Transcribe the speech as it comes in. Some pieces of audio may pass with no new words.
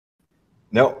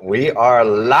No, we are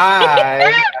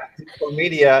live at Social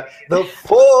Media, the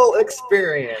full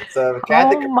experience of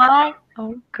Kathy Oh Caprino my,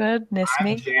 oh goodness and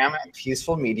me. Jam at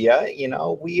Peaceful Media.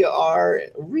 We are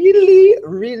really,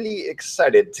 really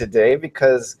excited today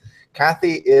because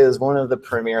Kathy is one of the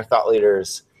premier thought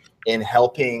leaders in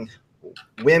helping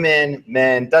women,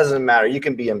 men, doesn't matter. You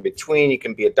can be in between, you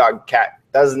can be a dog, cat,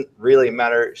 doesn't really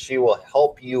matter. She will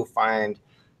help you find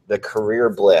the career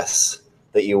bliss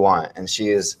that you want. And she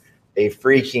is a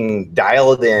freaking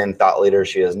dialed in thought leader.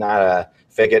 She is not a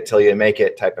fake it till you make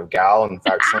it type of gal. In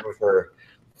fact, some of her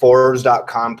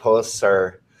Forbes.com posts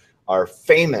are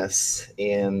famous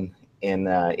in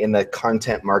the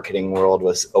content marketing world,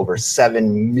 with over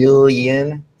 7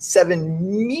 million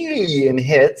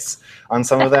hits on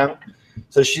some of them.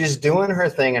 So she's doing her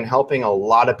thing and helping a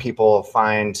lot of people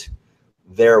find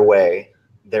their way,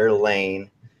 their lane,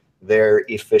 their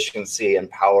efficiency and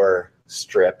power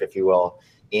strip, if you will,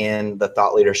 in the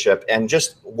thought leadership and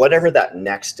just whatever that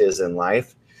next is in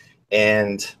life.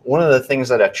 And one of the things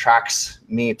that attracts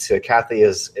me to Kathy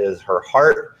is her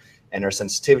heart and her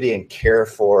sensitivity and care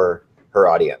for her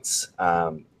audience.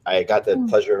 I got the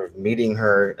pleasure of meeting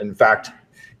her. In fact,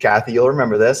 Kathy, you'll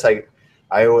remember this. I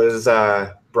was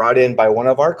brought in by one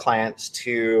of our clients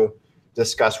to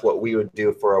discuss what we would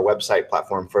do for a website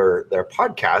platform for their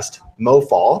podcast,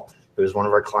 MoFall, who's one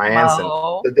of our clients. And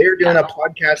Mo. they were doing a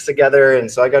podcast together. And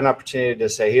so I got an opportunity to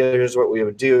say, here's what we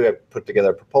would do. I put together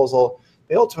a proposal.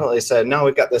 They ultimately said, no,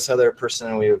 we've got this other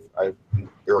person we're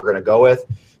going to go with,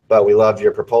 but we love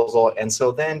your proposal. And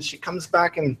so then she comes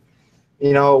back and,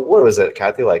 what was it,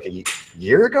 Kathy, like a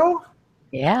year ago?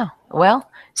 Yeah. Well,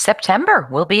 September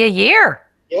will be a year.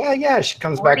 Yeah. She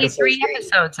comes back and says, 43 hey,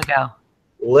 episodes ago.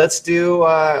 let's do,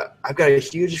 I've got a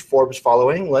huge Forbes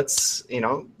following. Let's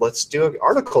do an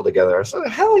article together. So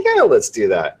hell yeah, let's do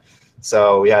that.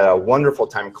 So we had a wonderful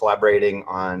time collaborating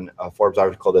on a Forbes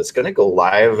article that's going to go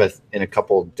live in a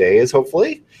couple of days,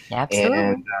 hopefully.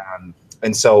 Absolutely.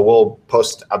 And so we'll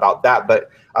post about that. But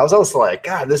I was also like,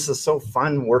 God, this is so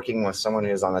fun working with someone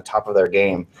who's on the top of their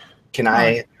game. Can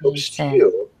I host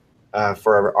you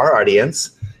for our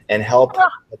audience and help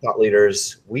the thought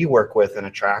leaders we work with and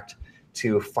attract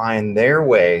to find their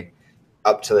way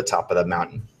up to the top of the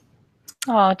mountain?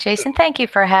 Oh, Jason, thank you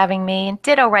for having me. And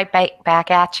ditto right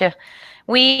back at you.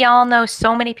 We all know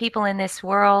so many people in this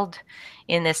world,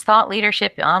 in this thought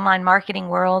leadership, online marketing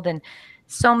world, and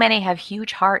so many have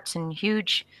huge hearts and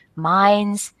huge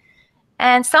minds,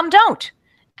 and some don't.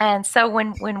 And so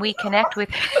when we connect with,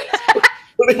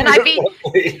 can I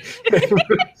be?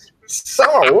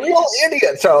 Some real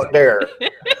idiots out there.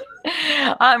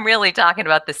 I'm really talking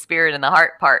about the spirit and the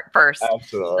heart part first.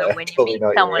 Absolutely. So when you meet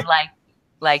someone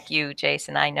like you,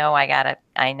 Jason, I know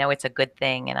it's a good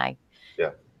thing, and I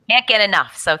can't get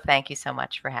enough. So thank you so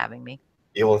much for having me.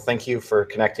 Yeah, well, thank you for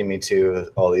connecting me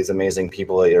to all these amazing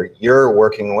people that you're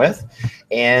working with.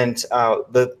 And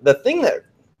the thing that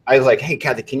I was like, hey,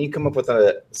 Kathy, can you come up with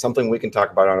something we can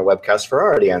talk about on a webcast for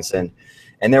our audience? And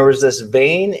there was this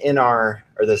vein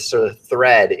this sort of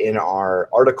thread in our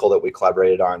article that we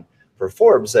collaborated on for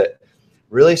Forbes that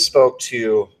really spoke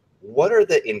to what are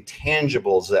the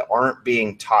intangibles that aren't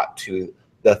being taught to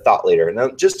the thought leader. Now,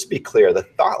 just to be clear, the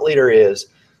thought leader is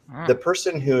the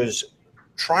person who's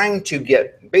trying to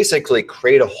basically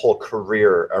create a whole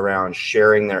career around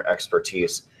sharing their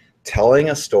expertise, telling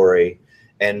a story,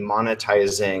 and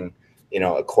monetizing,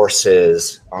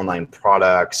 courses, online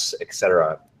products,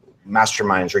 etc.,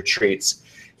 masterminds, retreats.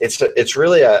 It's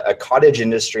really a cottage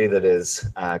industry that is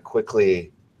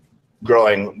quickly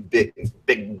growing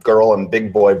big girl and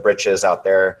big boy britches out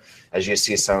there. As you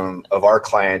see some of our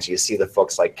clients, you see the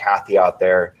folks like Kathy out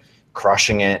there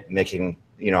crushing it, making,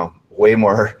 way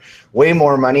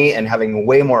more money and having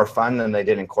way more fun than they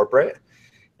did in corporate.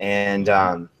 And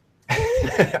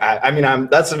I mean,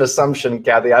 that's an assumption,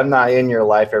 Kathy. I'm not in your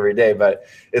life every day, but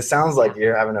it sounds like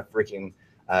you're having a freaking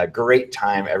great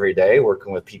time every day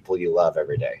working with people you love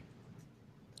every day.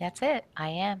 That's it. I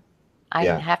am. I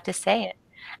have to say it.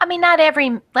 I mean,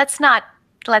 let's not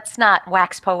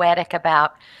wax poetic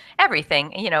about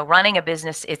everything. Running a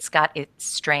business, it's got its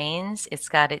strains, it's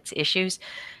got its issues.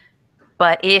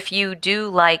 But if you do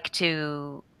like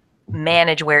to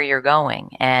manage where you're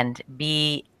going and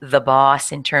be the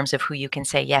boss in terms of who you can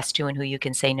say yes to and who you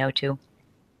can say no to.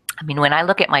 I mean, when I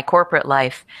look at my corporate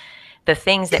life, the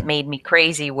things that made me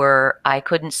crazy were I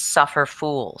couldn't suffer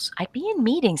fools. I'd be in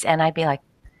meetings and I'd be like,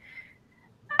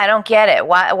 I don't get it.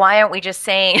 Why aren't we just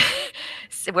saying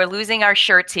we're losing our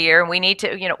shirts here and we need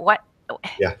to, what?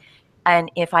 Yeah.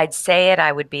 And if I'd say it,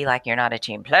 I would be like, you're not a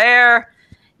team player.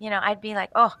 I'd be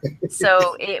like, oh,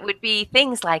 so it would be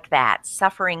things like that,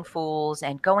 suffering fools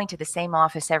and going to the same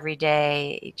office every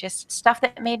day, just stuff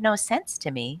that made no sense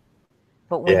to me.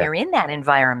 But when Yeah. you're in that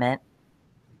environment,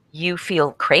 you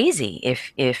feel crazy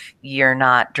if you're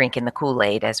not drinking the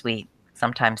Kool-Aid, as we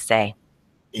sometimes say.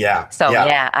 Yeah. So Yeah.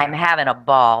 yeah, I'm having a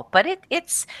ball, but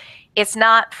it's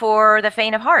not for the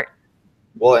faint of heart.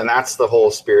 Well, and that's the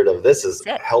whole spirit of this, is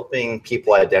That's it. helping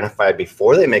people identify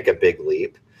before they make a big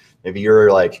leap. Maybe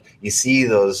you're like, you see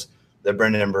the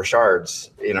Brendan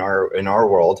Burchards in our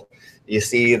world, you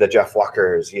see the Jeff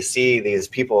Walkers, you see these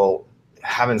people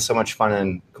having so much fun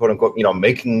and quote unquote,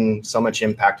 making so much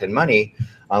impact and money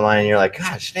online. And you're like,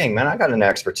 gosh, dang, man, I got an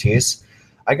expertise.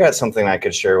 I got something I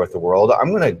could share with the world.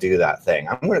 I'm going to do that thing.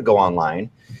 I'm going to go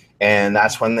online. And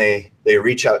that's when they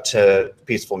reach out to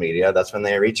Peaceful Media. That's when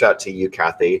they reach out to you,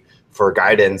 Kathy, for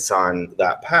guidance on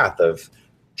that path of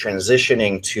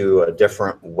transitioning to a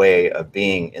different way of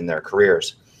being in their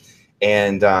careers.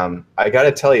 And I got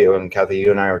to tell you, and Kathy, you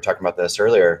and I were talking about this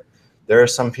earlier, there are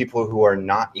some people who are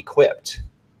not equipped.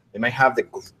 They might have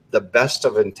the best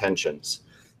of intentions.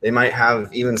 They might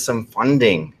have even some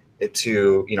funding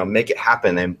to make it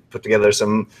happen and put together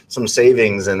some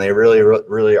savings, and they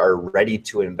really are ready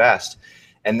to invest.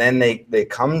 And then they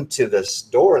come to this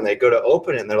door and they go to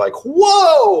open it and they're like,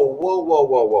 whoa.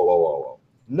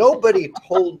 Nobody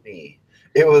told me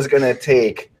it was going to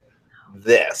take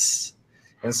this.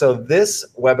 And so this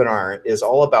webinar is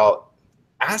all about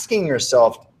asking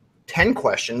yourself 10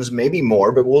 questions, maybe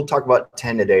more, but we'll talk about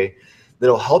 10 today,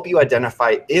 that'll help you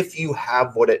identify if you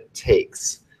have what it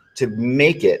takes to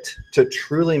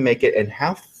truly make it and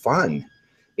have fun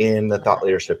in the thought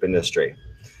leadership industry.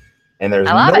 And there's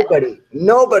I love it.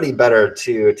 nobody better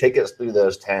to take us through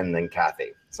those 10 than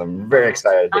Kathy. So I'm very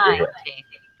excited that you're here.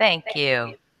 Thank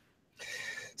you.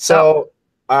 So,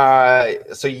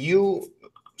 so you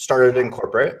started in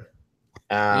corporate.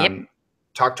 Yep.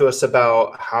 Talk to us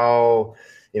about how,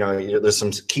 there's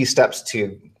some key steps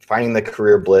to finding the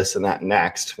career bliss and that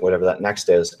next, whatever that next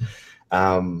is.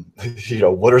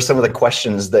 What are some of the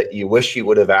questions that you wish you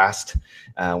would have asked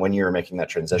when you were making that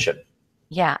transition?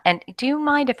 Yeah. And do you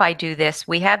mind if I do this?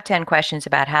 We have 10 questions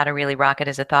about how to really rock it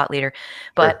as a thought leader,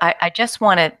 but Sure. I just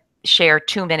want to share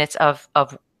 2 minutes of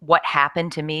what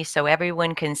happened to me so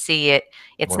everyone can see it.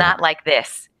 It's not like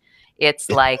this. It's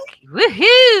like,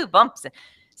 woohoo, bumps.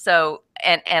 So,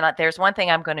 and there's one thing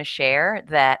I'm going to share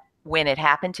that when it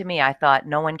happened to me, I thought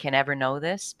no one can ever know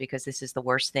this because this is the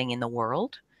worst thing in the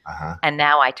world. Uh-huh. And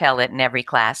now I tell it in every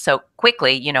class. So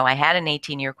quickly, I had an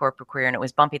 18-year corporate career and it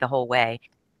was bumpy the whole way.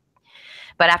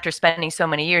 But after spending so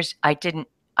many years, I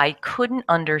couldn't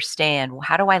understand,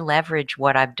 how do I leverage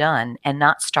what I've done and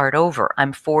not start over?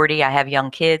 I'm 40, I have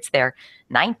young kids, they're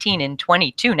 19 and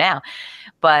 22 now.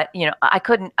 But, I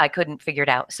couldn't figure it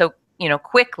out. So,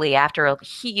 quickly after a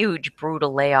huge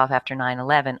brutal layoff after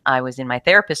 9/11, I was in my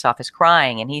therapist's office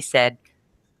crying and he said,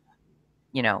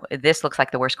 this looks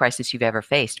like the worst crisis you've ever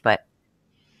faced, but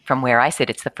from where I sit,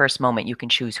 it's the first moment you can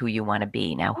choose who you want to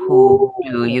be. Now, who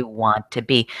do you want to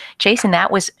be? Jason,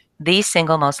 that was the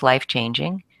single most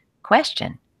life-changing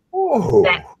question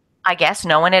that I guess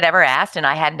no one had ever asked, and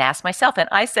I hadn't asked myself. And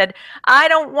I said, I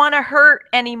don't want to hurt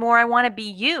anymore. I want to be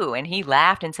you. And he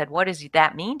laughed and said, what does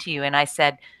that mean to you? And I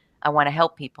said, I want to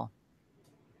help people.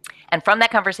 And from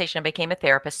that conversation, I became a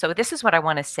therapist. So this is what I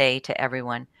want to say to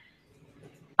everyone.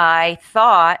 I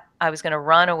thought I was going to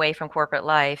run away from corporate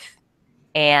life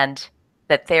and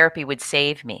that therapy would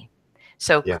save me.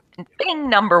 So Yeah. thing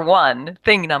number one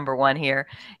here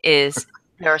is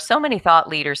there are so many thought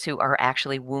leaders who are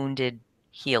actually wounded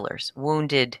healers,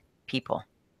 wounded people,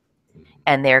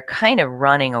 and they're kind of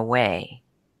running away.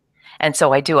 And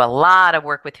so I do a lot of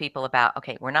work with people about,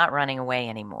 okay, we're not running away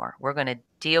anymore. We're going to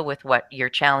deal with what your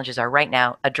challenges are right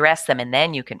now, address them, and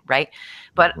then you can, right?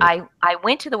 But I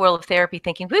went to the world of therapy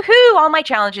thinking, woohoo, all my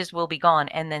challenges will be gone.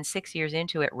 And then 6 years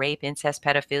into it, rape, incest,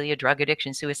 pedophilia, drug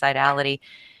addiction, suicidality,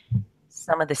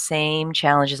 some of the same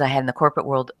challenges I had in the corporate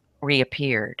world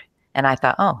reappeared. And I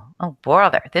thought, oh,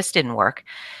 brother, this didn't work.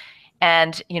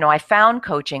 And, I found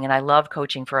coaching and I love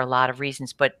coaching for a lot of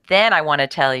reasons. But then I want to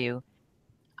tell you,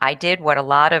 I did what a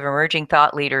lot of emerging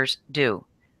thought leaders do.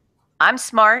 I'm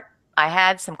smart. I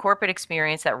had some corporate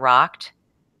experience that rocked.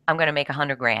 I'm going to make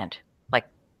 100 grand, like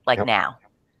Yep. now.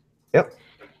 Yep.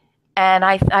 And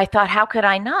I thought, how could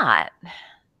I not?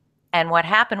 And what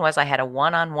happened was I had a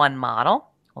one-on-one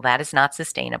model. Well, that is not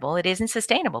sustainable. It isn't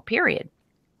sustainable, period.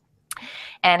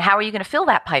 And how are you going to fill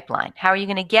that pipeline? How are you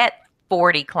going to get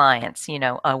 40 clients,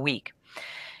 a week?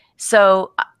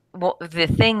 So the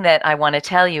thing that I want to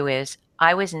tell you is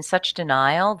I was in such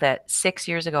denial that 6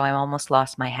 years ago, I almost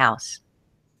lost my house.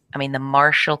 I mean, the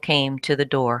marshal came to the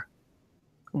door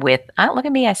with, look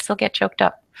at me, I still get choked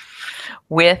up.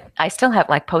 I still have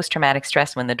like post-traumatic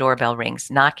stress when the doorbell rings.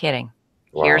 Not kidding.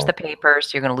 Here's the Wow.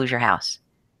 papers. You're going to lose your house.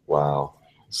 Wow.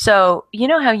 So, you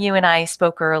know how you and I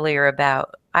spoke earlier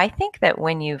about, I think that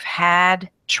when you've had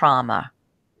trauma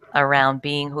around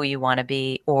being who you want to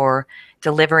be, or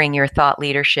delivering your thought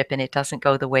leadership and it doesn't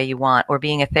go the way you want, or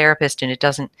being a therapist and it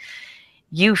doesn't,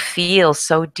 you feel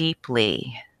so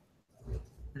deeply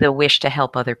the wish to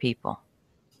help other people.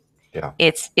 Yeah.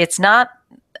 It's not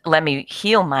let me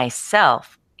heal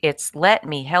myself. It's let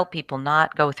me help people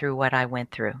not go through what I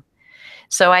went through.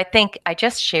 So I think I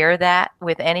just share that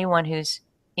with anyone who's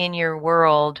in your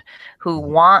world who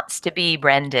wants to be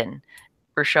Brendan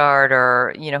Burchard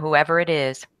or, whoever it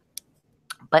is,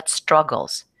 but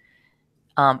struggles.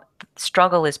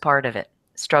 Struggle is part of it.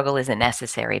 Struggle is a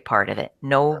necessary part of it.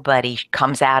 Nobody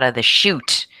comes out of the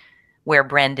chute where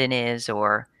Brendan is,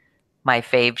 or my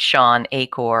fave Sean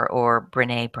Acor or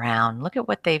Brene Brown. Look at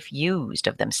what they've used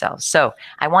of themselves. So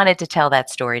I wanted to tell that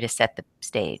story to set the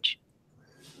stage.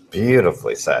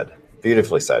 Beautifully said.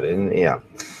 Beautifully said. And yeah.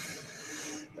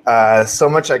 So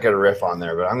much I could riff on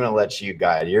there, but I'm going to let you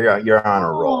guide. You're on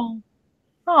a roll.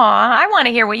 Oh, I want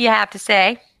to hear what you have to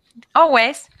say.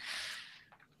 Always.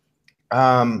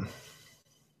 I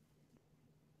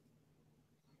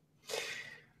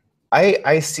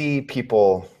see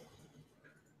people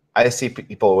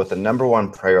with the number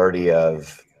one priority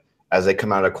of, as they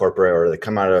come out of corporate or they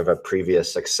come out of a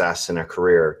previous success in a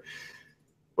career,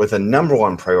 with a number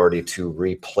one priority to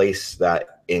replace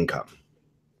that income.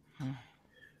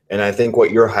 And I think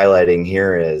what you're highlighting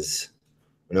here is,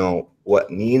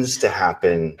 what needs to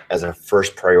happen as a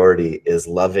first priority is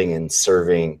loving and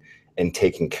serving and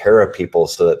taking care of people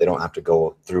so that they don't have to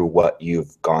go through what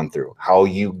you've gone through. How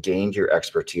you gained your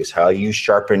expertise, how you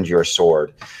sharpened your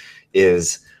sword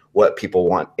is what people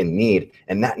want and need.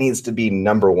 And that needs to be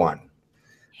number one.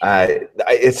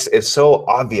 It's so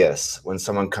obvious when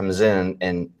someone comes in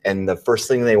and the first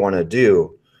thing they want to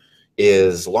do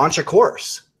is launch a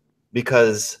course.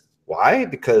 Because why?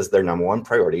 Because their number one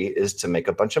priority is to make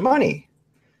a bunch of money.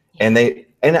 And I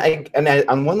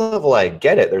on one level, I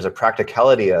get it. There's a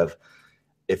practicality of,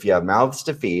 if you have mouths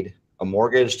to feed, a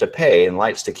mortgage to pay, and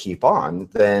lights to keep on,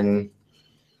 then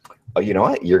you know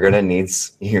what? You're gonna need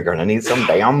some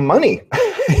damn money,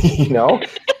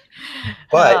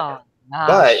 But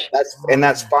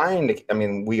that's fine. I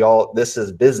mean, this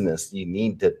is business. You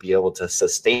need to be able to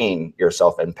sustain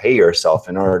yourself and pay yourself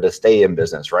in order to stay in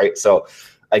business, right? So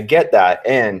I get that.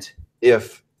 And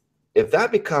if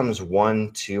that becomes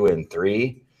 1, 2, and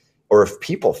 3, or if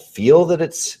people feel that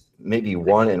it's maybe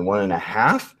 1 and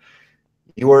 1.5,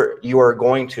 you are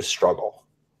going to struggle.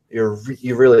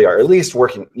 You really are. At least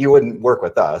working. You wouldn't work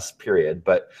with us, period.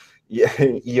 But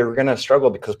you're going to struggle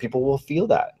because people will feel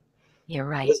that. You're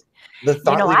right. The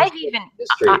thought leadership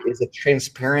industry is a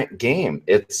transparent game.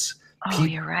 It's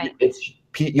you're right. It's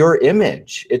your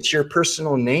image. It's your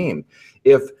personal name.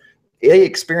 If they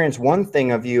experience one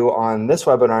thing of you on this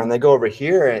webinar and they go over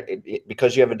here and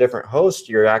because you have a different host,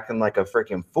 you're acting like a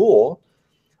freaking fool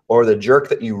or the jerk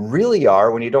that you really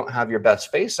are when you don't have your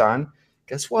best face on,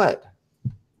 guess what?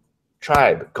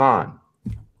 Tribe gone.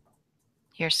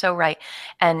 You're so right.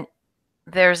 And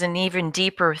there's an even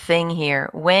deeper thing here.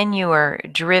 When you are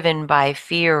driven by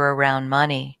fear around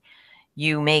money,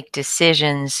 you make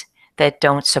decisions that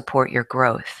don't support your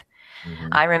growth. Mm-hmm.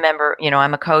 I remember,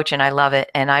 I'm a coach and I love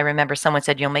it. And I remember someone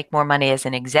said, you'll make more money as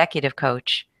an executive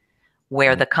coach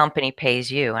where the company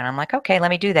pays you. And I'm like, okay,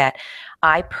 let me do that.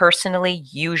 I personally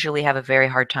usually have a very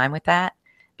hard time with that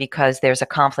because there's a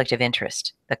conflict of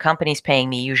interest. The company's paying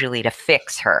me usually to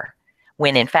fix her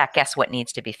when in fact, guess what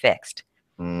needs to be fixed?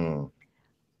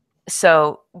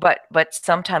 So, but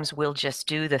sometimes we'll just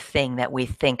do the thing that we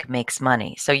think makes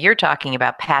money. So you're talking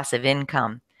about passive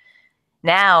income.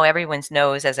 Now everyone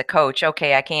knows as a coach,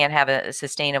 okay, I can't have a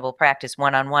sustainable practice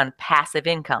one-on-one, passive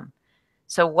income.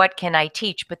 So what can I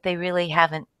teach? But they really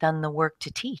haven't done the work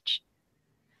to teach.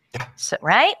 Yeah. So,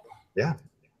 right? Yeah.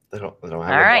 They don't have All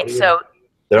right. They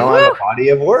don't have a body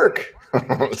of work.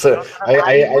 So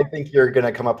I think you're going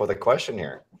to come up with a question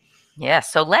here. Yeah.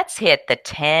 So let's hit the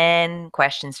 10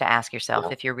 questions to ask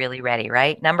yourself if you're really ready,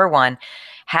 right? Number 1,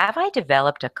 have I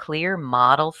developed a clear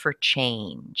model for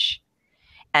change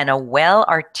and a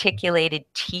well-articulated,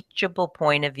 teachable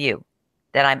point of view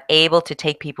that I'm able to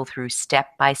take people through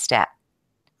step by step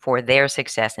for their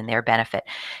success and their benefit?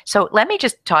 So let me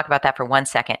just talk about that for 1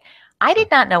 second. I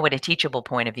did not know what a teachable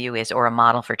point of view is or a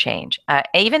model for change.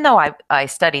 Even though I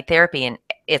studied therapy and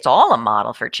it's all a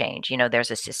model for change. There's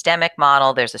a systemic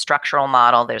model, there's a structural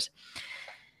model,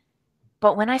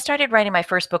 But when I started writing my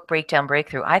first book, Breakdown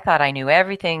Breakthrough, I thought I knew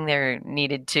everything there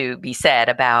needed to be said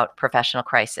about professional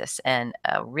crisis. And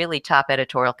a really top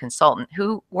editorial consultant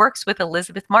who works with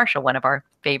Elizabeth Marshall, one of our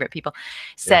favorite people,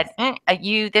 said,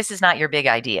 this is not your big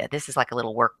idea. This is like a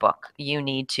little workbook. You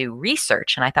need to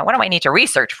research. And I thought, what do I need to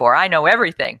research for? I know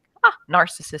everything.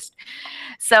 Narcissist.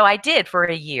 So I did for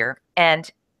a year. And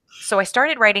so I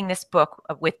started writing this book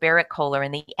with Barrett Kohler,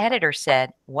 and the editor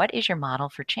said, what is your model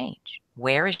for change?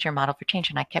 Where is your model for change?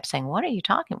 And I kept saying, what are you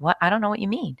talking? What? I don't know what you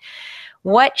mean.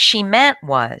 What she meant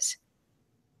was,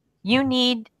 you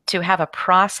need to have a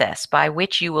process by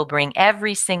which you will bring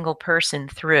every single person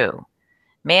through,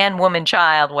 man, woman,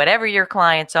 child, whatever your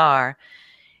clients are,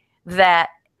 that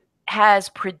has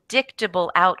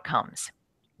predictable outcomes.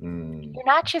 You're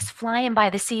not just flying by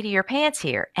the seat of your pants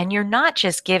here, and you're not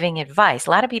just giving advice.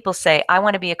 A lot of people say, I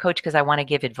want to be a coach because I want to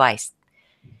give advice.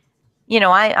 You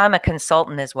know, I'm a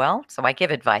consultant as well, so I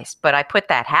give advice, but I put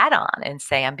that hat on and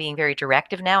say, I'm being very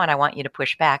directive now, and I want you to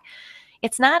push back.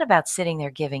 It's not about sitting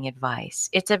there giving advice.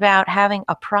 It's about having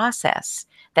a process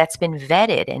that's been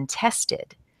vetted and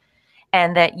tested,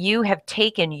 and that you have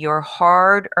taken your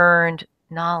hard-earned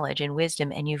knowledge and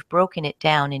wisdom and you've broken it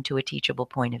down into a teachable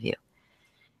point of view.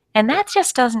 And that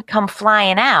just doesn't come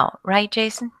flying out, right,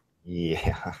 Jason?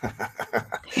 Yeah.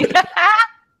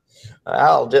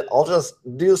 I'll just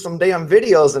do some damn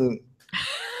videos and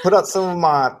put out some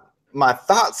of my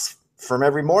thoughts from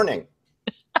every morning.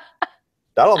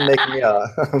 That'll make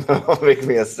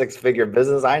me a six-figure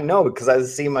business. I know, because I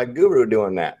see my guru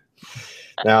doing that.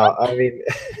 Now, I mean,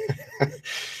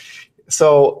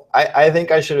 so I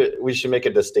think we should make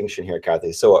a distinction here,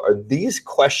 Kathy. So are these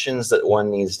questions that one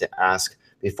needs to ask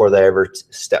before they ever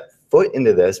step foot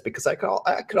into this? Because I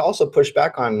could also push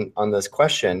back on this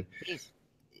question,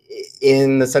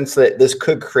 in the sense that this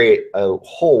could create a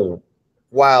whole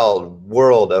wild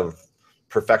world of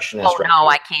perfectionists. Oh, no,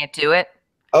 I can't do it.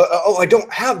 Oh, I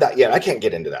don't have that yet. I can't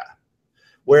get into that.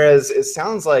 Whereas it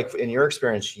sounds like in your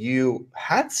experience, you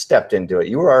had stepped into it.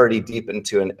 You were already deep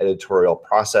into an editorial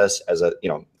process as a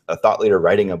thought leader.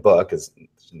 Writing a book is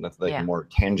nothing more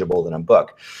tangible than a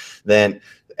book. And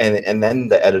then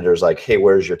the editor's like, hey,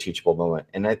 where's your teachable moment?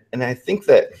 And I think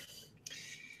that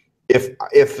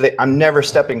I'm never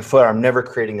stepping foot, I'm never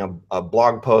creating a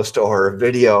blog post or a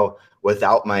video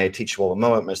without my teachable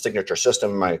moment, my signature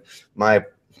system, my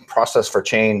process for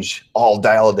change all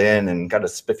dialed in and got a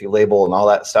spiffy label and all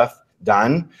that stuff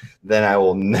done, then I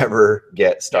will never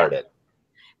get started.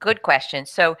 Good question.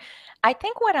 So I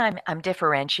think what I'm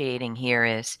differentiating here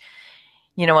is,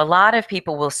 a lot of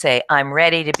people will say, I'm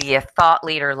ready to be a thought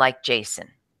leader like Jason.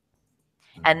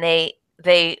 And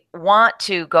they want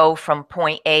to go from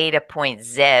point A to point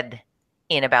Z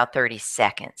in about 30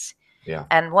 seconds. Yeah.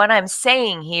 And what I'm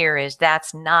saying here is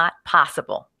that's not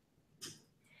possible.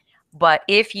 But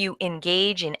if you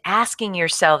engage in asking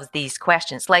yourselves these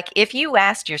questions, like if you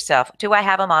asked yourself, do I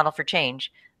have a model for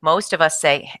change? Most of us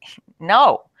say,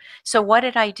 no. So what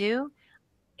did I do?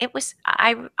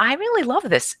 I really love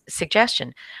this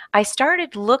suggestion. I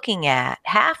started looking at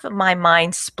half of my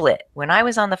mind split. When I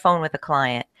was on the phone with a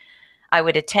client, I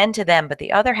would attend to them, but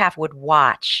the other half would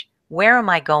watch. Where am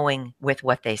I going with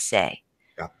what they say?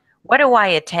 Yeah. What do I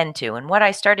attend to? And what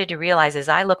I started to realize is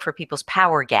I look for people's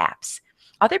power gaps.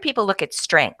 Other people look at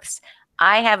strengths.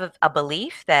 I have a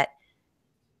belief that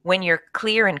when you're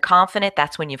clear and confident,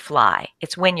 that's when you fly.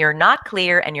 It's when you're not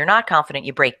clear and you're not confident,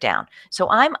 you break down. So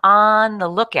I'm on the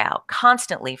lookout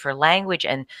constantly for language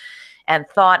and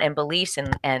thought and beliefs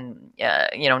and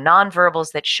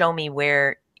nonverbals that show me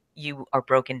where you are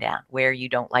broken down, where you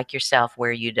don't like yourself,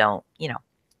 where you don't,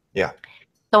 Yeah.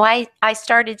 So I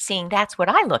started seeing that's what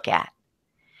I look at.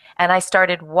 And I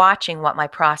started watching what my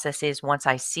process is once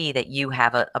I see that you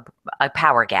have a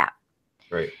power gap.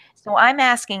 Right. So I'm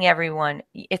asking everyone,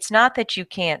 it's not that you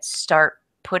can't start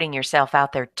putting yourself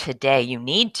out there today. You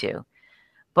need to,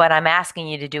 but I'm asking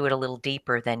you to do it a little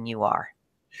deeper than you are.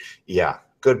 Yeah,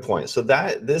 good point. So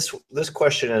this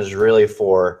question is really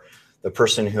for the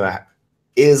person who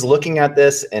is looking at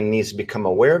this and needs to become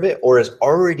aware of it, or is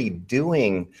already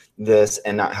doing this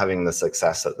and not having the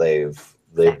success that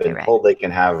they've been told they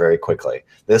can have very quickly.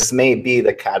 This may be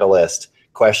the catalyst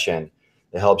question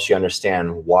that helps you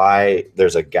understand why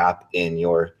there's a gap in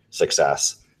your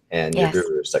success and your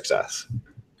guru's success.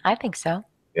 I think so.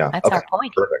 Yeah. That's our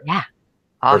point. Perfect. Yeah.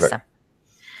 Awesome. Perfect.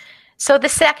 So the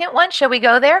second one, shall we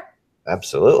go there?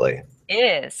 Absolutely.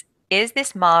 Is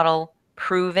this model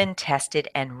proven, tested,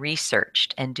 and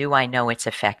researched? And do I know it's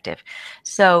effective?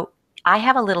 So I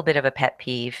have a little bit of a pet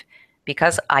peeve,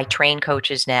 because I train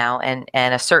coaches now and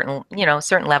a certain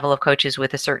level of coaches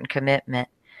with a certain commitment.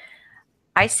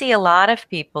 I see a lot of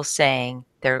people saying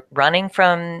they're running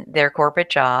from their corporate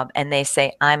job and they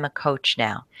say, I'm a coach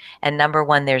now. And number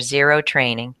one, there's zero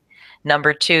training.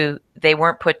 Number two, they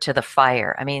weren't put to the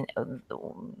fire. I mean,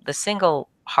 the single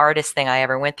hardest thing I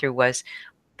ever went through was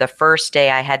the first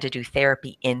day I had to do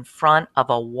therapy in front of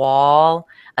a wall,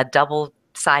 a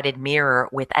double-sided mirror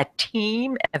with a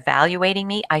team evaluating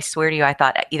me. I swear to you, I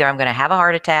thought either I'm going to have a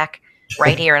heart attack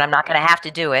right here and I'm not going to have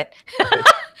to do it, or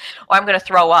I'm going to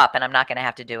throw up and I'm not going to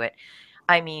have to do it.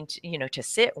 I mean, to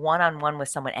sit one-on-one with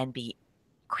someone and be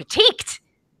critiqued.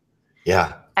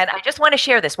 Yeah. And I just want to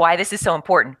share this, why this is so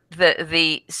important.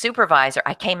 The supervisor,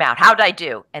 I came out, how'd I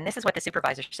do? And this is what the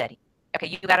supervisor said. Okay,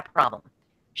 you got a problem.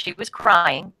 She was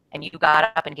crying and you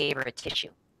got up and gave her a tissue.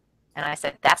 And I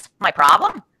said, that's my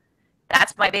problem?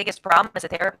 That's my biggest problem as a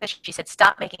therapist? She said,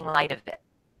 stop making light of it.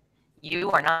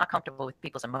 You are not comfortable with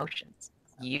people's emotions.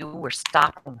 You were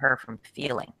stopping her from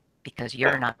feeling because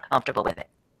you're not comfortable with it.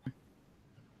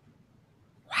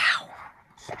 Wow.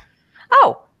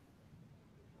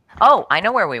 Oh, I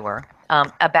know where we were.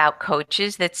 About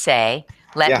coaches that say,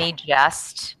 let me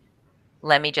just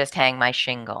hang my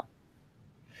shingle.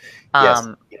 Yes.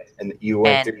 And you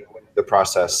went through the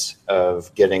process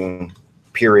of getting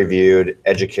peer reviewed,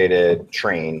 educated,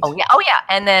 trained. Oh yeah.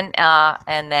 And then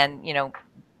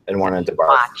and wanted to barf.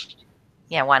 Watched.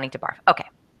 Yeah, wanting to barf. Okay.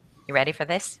 You ready for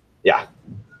this? Yeah.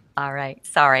 All right.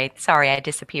 Sorry, I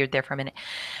disappeared there for a minute.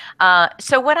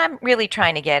 So what I'm really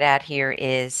trying to get at here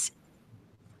is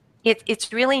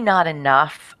it's really not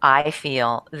enough, I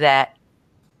feel, that,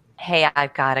 hey,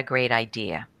 I've got a great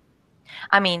idea.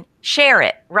 I mean, share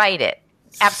it, write it.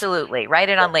 Absolutely. Write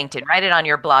it on LinkedIn, write it on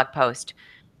your blog post.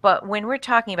 But when we're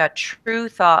talking about true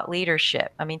thought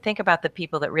leadership, I mean, think about the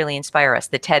people that really inspire us,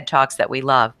 the TED Talks that we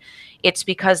love. It's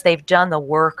because they've done the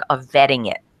work of vetting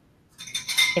it.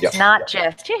 It's not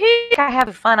just, I have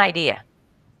a fun idea.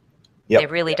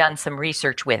 They've really done some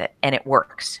research with it, and it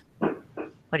works.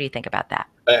 What do you think about that?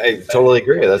 I totally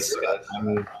agree.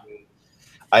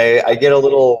 I get a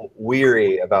little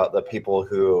weary about the people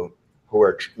who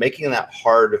are making that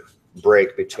hard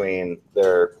break between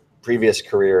their previous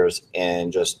careers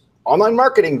and just online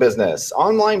marketing business,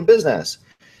 online business,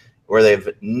 where they've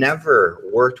never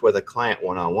worked with a client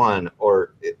one-on-one,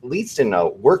 or at least in a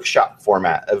workshop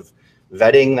format of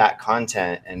vetting that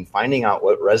content and finding out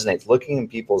what resonates, looking in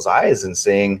people's eyes and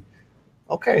saying,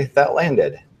 okay, that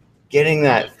landed. Getting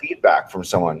that feedback from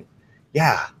someone,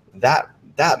 yeah, that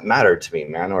mattered to me,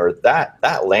 man, or that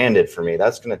landed for me.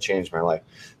 That's going to change my life.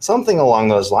 Something along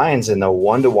those lines in the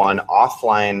one-to-one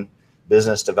offline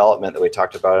business development that we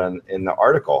talked about in the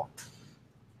article.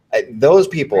 Those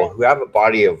people who have a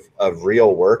body of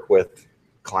real work with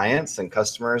clients and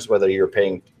customers, whether you're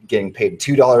getting paid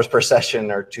 $2 per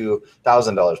session or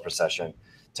 $2,000 per session,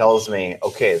 tells me,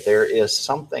 okay, there is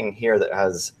something here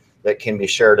that can be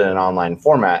shared in an online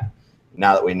format.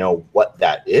 Now that we know what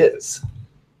that is.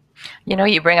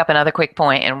 You bring up another quick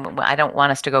point, and I don't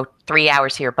want us to go 3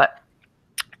 hours here, but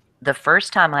the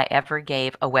first time I ever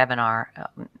gave a webinar,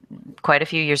 quite a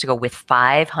few years ago, with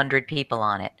 500 people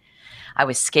on it, I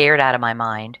was scared out of my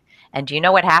mind. And do you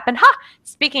know what happened?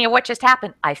 Speaking of what just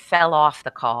happened, I fell off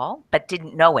the call, but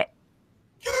didn't know it.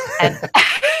 And,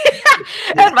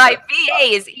 and my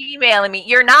VA is emailing me,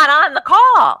 you're not on the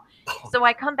call. So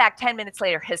I come back 10 minutes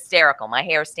later, hysterical, my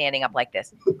hair standing up like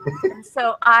this. And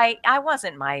so I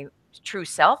wasn't my true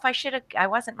self. I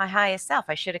wasn't my highest self.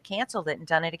 I should have canceled it and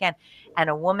done it again. And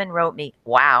a woman wrote me,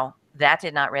 wow, that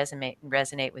did not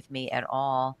resonate with me at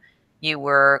all. You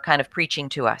were kind of preaching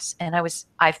to us. And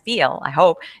I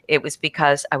hope it was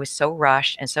because I was so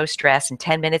rushed and so stressed, and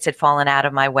 10 minutes had fallen out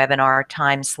of my webinar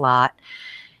time slot.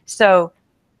 So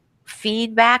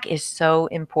feedback is so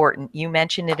important. You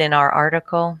mentioned it in our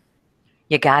article.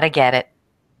 You got to get it.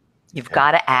 You've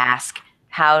got to ask,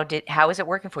 how is it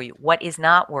working for you? What is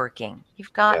not working?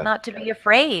 You've got not to be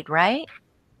afraid, right?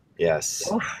 Yes.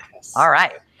 Yes. All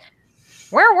right.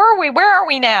 Where were we? Where are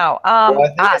we now? Well, I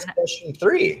think it's question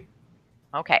 3.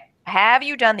 Okay. Have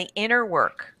you done the inner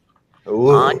work Ooh.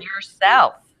 on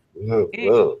yourself? Ooh.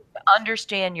 To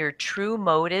understand your true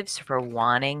motives for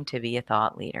wanting to be a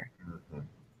thought leader. Mm-hmm.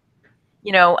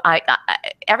 I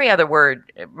every other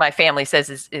word my family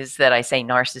says is that I say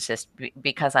narcissist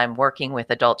because I'm working with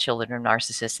adult children of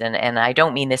narcissists, and I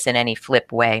don't mean this in any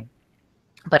flip way,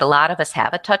 but a lot of us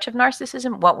have a touch of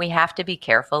narcissism. What we have to be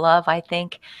careful of, I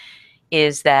think,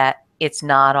 is that it's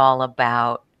not all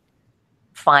about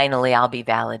finally I'll be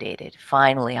validated,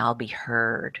 finally I'll be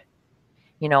heard.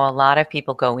 A lot of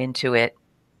people go into it,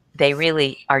 they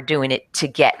really are doing it to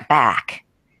get back.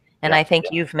 And I think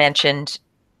you've mentioned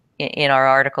in our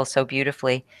article so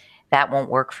beautifully, that won't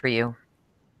work for you.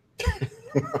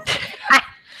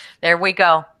 There we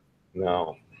go.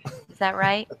 No. Is that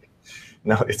right?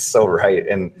 No, it's so right.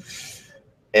 And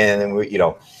we, you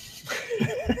know,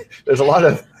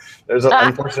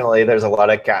 unfortunately, there's a lot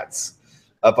of cats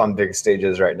up on big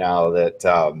stages right now that,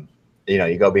 you know,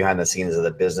 you go behind the scenes of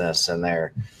the business and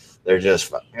they're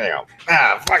just, you know,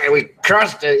 fuck it, we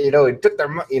crushed it. You know, we took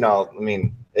their, you know, I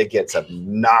mean, it gets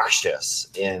obnoxious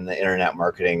in the internet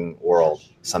marketing world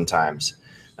sometimes,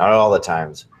 not all the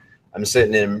times. I'm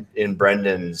sitting in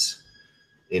Brendan's,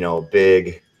 you know,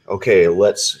 big, okay,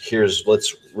 let's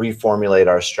reformulate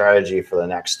our strategy for the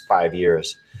next 5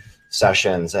 years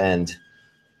sessions. And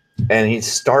he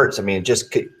starts, I mean,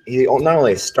 he not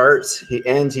only starts, he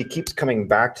ends, he keeps coming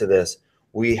back to this.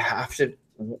 We have to,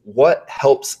 what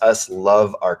helps us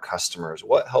love our customers?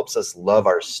 What helps us love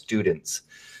our students?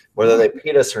 Whether they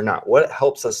paid us or not, what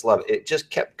helps us love? It just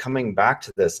kept coming back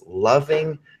to this,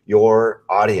 loving your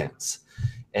audience.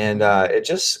 And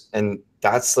and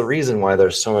that's the reason why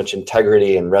there's so much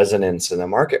integrity and resonance in the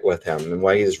market with him, and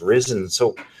why he's risen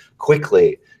so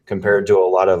quickly compared to a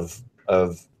lot of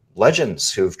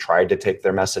legends who've tried to take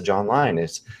their message online.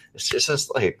 It's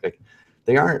just like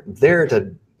they aren't there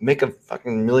to make a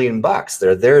fucking $1 million.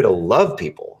 They're there to love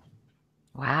people.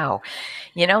 Wow.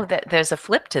 You know, there's a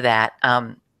flip to that.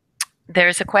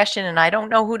 There's a question, and I don't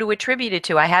know who to attribute it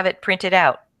to. I have it printed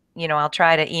out. You know, I'll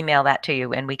try to email that to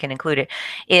you and we can include it.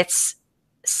 It's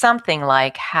something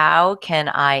like, how can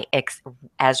I,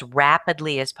 as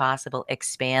rapidly as possible,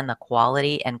 expand the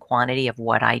quality and quantity of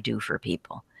what I do for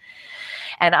people?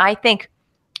 And I think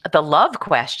the love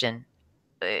question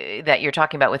that you're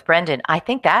talking about with Brendan, I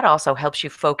think that also helps you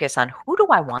focus on, who do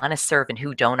I want to serve and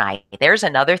who don't I? There's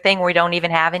another thing we don't even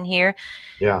have in here.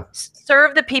 Yeah.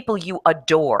 Serve the people you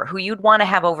adore, who you'd want to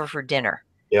have over for dinner.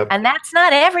 Yep. And that's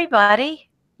not everybody,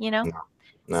 you know?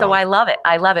 No. So I love it.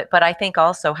 I love it. But I think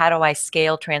also, how do I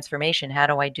scale transformation? How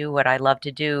do I do what I love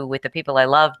to do with the people I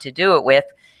love to do it with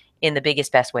in the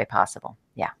biggest, best way possible?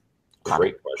 Yeah.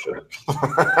 Great question.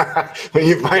 When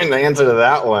you find the answer to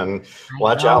that one,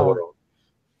 watch out.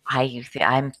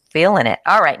 I'm feeling it.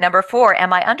 All right. Number 4,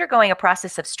 am I undergoing a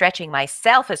process of stretching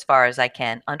myself as far as I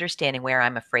can, understanding where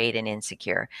I'm afraid and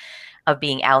insecure of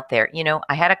being out there? You know,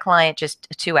 I had a client just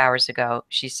 2 hours ago.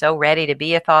 She's so ready to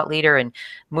be a thought leader and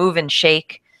move and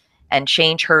shake and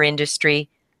change her industry.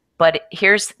 But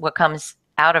here's what comes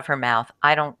out of her mouth.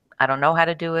 I don't know how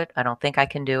to do it. I don't think I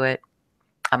can do it.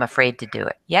 I'm afraid to do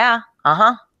it. Yeah.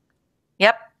 Uh-huh.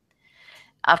 Yep.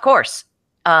 Of course.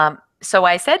 So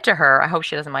I said to her, I hope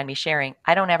she doesn't mind me sharing,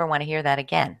 I don't ever want to hear that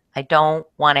again. I don't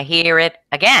want to hear it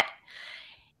again.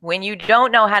 When you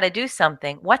don't know how to do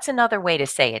something, what's another way to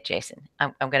say it, Jason?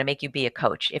 I'm going to make you be a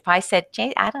coach. If I said,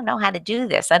 Jay, I don't know how to do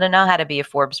this, I don't know how to be a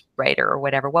Forbes writer or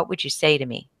whatever, what would you say to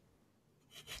me?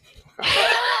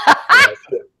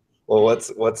 Well,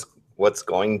 what's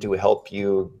going to help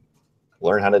you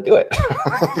learn how to do it?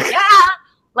 Yeah.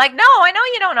 Like, no, I know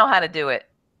you don't know how to do it.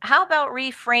 How about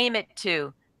reframe it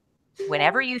to,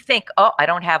 whenever you think, oh, I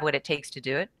don't have what it takes to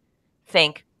do it,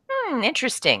 think,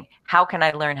 interesting. How can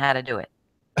I learn how to do it?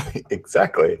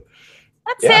 Exactly.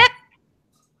 That's it.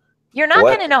 You're not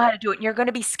going to know how to do it. You're going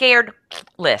to be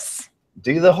scared-less.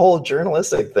 Do the whole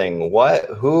journalistic thing.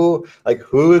 Who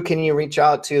can you reach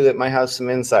out to that might have some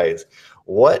insights?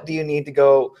 What do you need to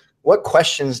go? What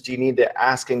questions do you need to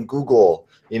ask in Google?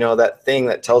 You know, that thing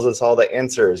that tells us all the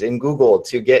answers in Google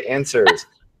to get answers.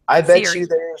 I bet you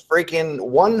there's freaking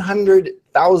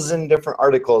 100,000 different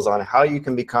articles on how you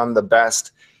can become the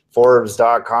best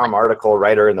Forbes.com article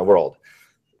writer in the world.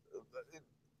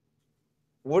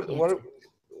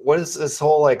 What is this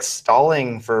whole like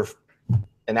stalling for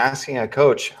and asking a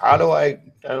coach, I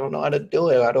don't know how to do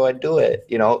it. How do I do it?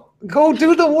 You know, go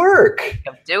do the work.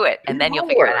 Go do it. And then you'll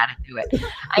figure out how to do it.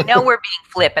 I know we're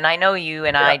being flip, and I know you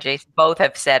and I, Jason, both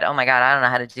have said, oh my God, I don't know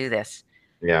how to do this.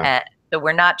 Yeah. So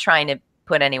we're not trying to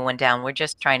put anyone down. We're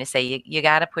just trying to say, you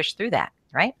got to push through that,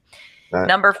 right?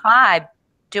 Number 5,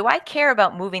 do I care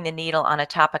about moving the needle on a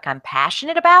topic I'm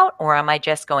passionate about, or am I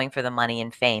just going for the money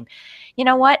and fame? You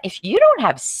know what? If you don't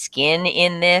have skin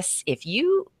in this,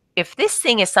 if this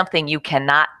thing is something you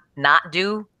cannot not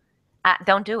do,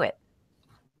 don't do it.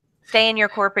 Stay in your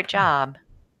corporate job.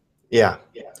 Yeah.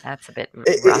 That's a bit rough.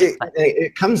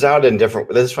 It comes out in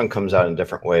this one comes out in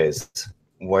different ways,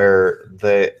 where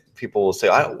the people will say,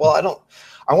 I want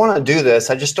to do this.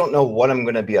 I just don't know what I'm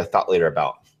going to be a thought leader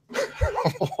about.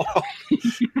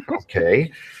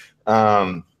 Okay.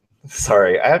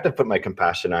 Sorry, I have to put my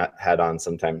compassion hat on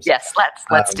sometimes. Yes,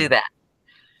 let's do that.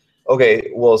 Okay,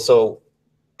 well, so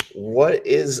what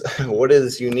is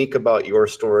unique about your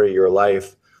story, your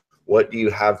life, What do you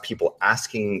have people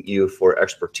asking you for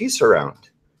expertise around?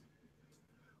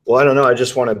 Well, I don't know. I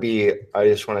just want to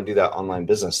do that online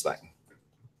business thing.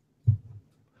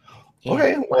 Yeah.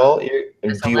 Okay. Well,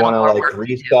 do you want to like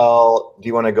resell? Do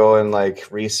you want to go and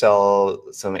like resell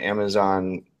some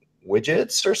Amazon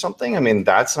widgets or something? I mean,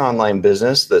 that's an online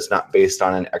business that's not based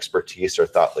on an expertise or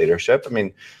thought leadership. I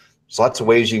mean, there's lots of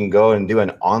ways you can go and do an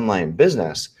online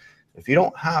business. If you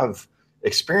don't have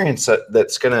experience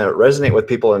that's going to resonate with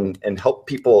people and help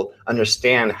people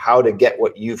understand how to get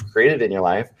what you've created in your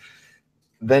life,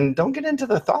 then don't get into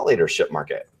the thought leadership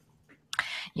market.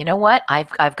 You know what?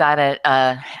 I've got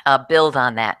a build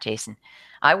on that, Jason.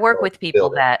 I work with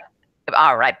people that,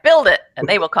 all right, build it and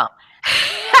they will come.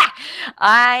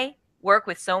 I work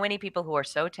with so many people who are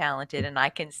so talented, and I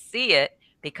can see it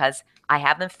because I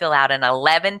have them fill out an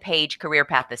 11-page career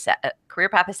path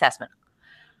assessment.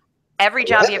 Every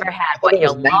job you ever had, what you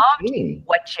loved,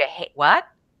 what you hate, what?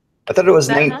 I thought it was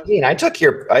 19. I took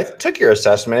your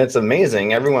assessment. It's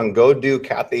amazing. Everyone go do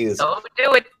Kathy's. Go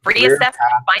do it. Free assessment.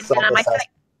 Find it on my site.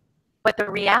 But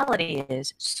the reality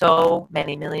is so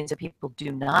many millions of people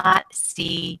do not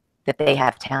see that they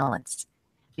have talents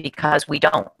because we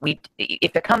don't.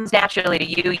 If it comes naturally to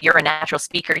you, you're a natural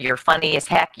speaker, you're funny as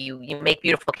heck, you make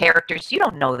beautiful characters, you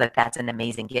don't know that that's an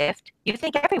amazing gift. You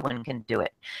think everyone can do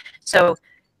it. So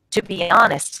to be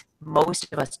honest,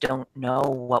 most of us don't know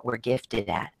what we're gifted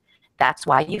at. That's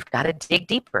why you've got to dig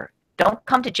deeper. Don't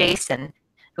come to Jason,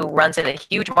 who runs a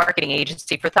huge marketing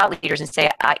agency for thought leaders, and say,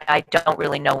 I don't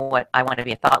really know what I want to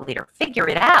be a thought leader. Figure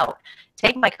it out.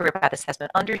 Take my career path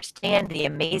assessment. Understand the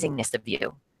amazingness of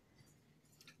you.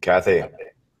 Kathy.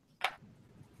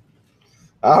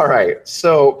 All right.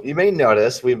 So you may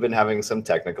notice we've been having some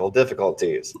technical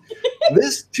difficulties.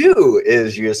 This too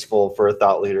is useful for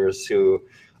thought leaders who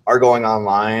are going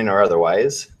online or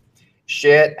otherwise.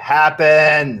 Shit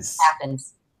happens.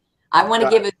 I want to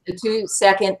give a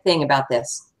 2-second thing about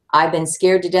this. I've been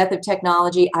scared to death of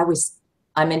technology.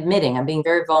 I'm admitting, I'm being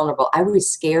very vulnerable. I was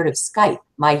scared of Skype.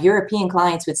 My European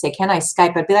clients would say, can I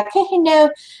Skype? I'd be like, hey, no,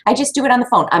 I just do it on the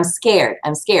phone. I'm scared.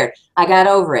 I got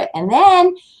over it. And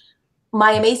then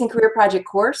my Amazing Career Project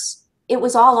course, it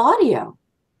was all audio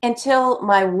until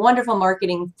my wonderful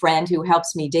marketing friend who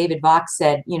helps me, David Vox,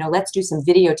 said, let's do some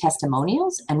video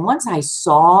testimonials. And once I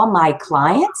saw my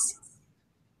clients,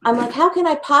 I'm like, how can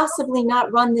I possibly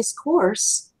not run this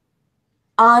course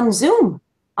on Zoom,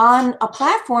 on a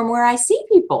platform where I see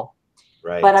people?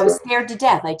 Right. But I was scared to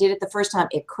death. I did it the first time.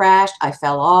 It crashed. I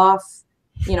fell off.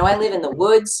 I live in the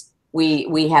woods.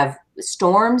 We have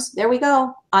storms. There we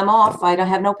go. I'm off. I don't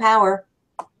have no power.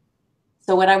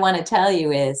 So what I want to tell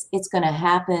you is it's going to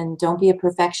happen. Don't be a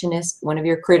perfectionist, one of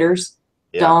your critters.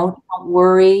 Yeah. Don't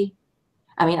worry.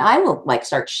 I mean, I will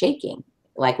start shaking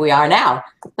like we are now.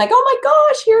 Like, oh my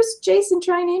gosh, here's Jason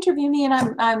trying to interview me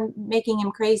and I'm making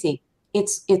him crazy.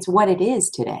 It's what it is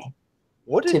today.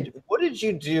 What did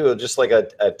you do? Just like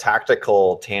a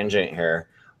tactical tangent here.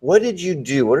 What did you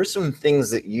do? What are some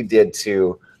things that you did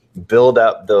to build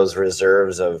up those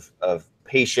reserves of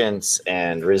patience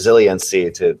and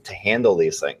resiliency to handle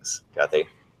these things, Kathy?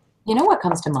 You know what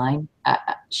comes to mind?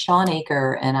 Sean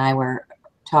Aker and I were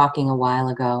talking a while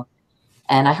ago,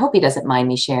 and I hope he doesn't mind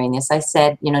me sharing this. I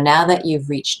said, now that you've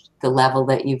reached the level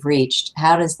that you've reached,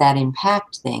 how does that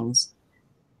impact things?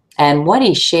 And what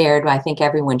he shared, I think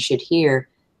everyone should hear,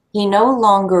 he no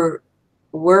longer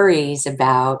worries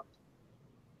about,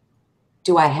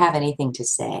 do I have anything to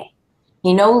say?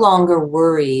 He no longer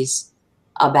worries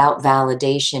about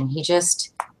validation. He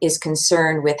just is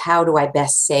concerned with, how do I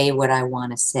best say what I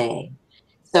want to say?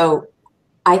 So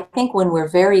I think when we're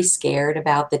very scared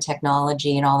about the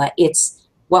technology and all that, it's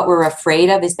what we're afraid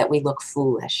of is that we look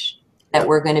foolish, that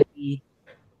we're going to be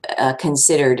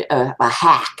considered a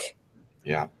hack.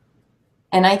 Yeah.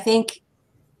 And I think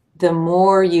the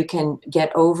more you can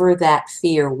get over that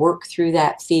fear, work through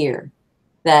that fear,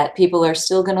 that people are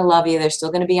still going to love you, they're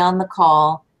still going to be on the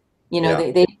call.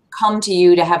 They come to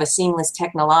you to have a seamless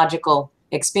technological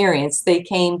experience. They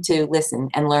came to listen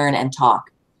and learn and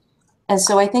talk. And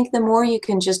so I think the more you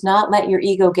can just not let your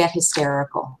ego get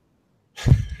hysterical.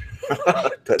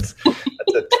 That's a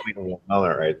tweetable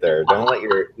moment right there. Don't let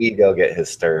your ego get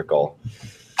hysterical.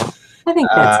 I think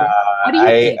that's it. What do you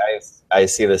think? I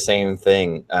see the same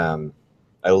thing.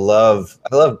 I love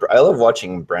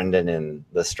watching Brendan in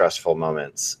the stressful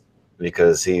moments,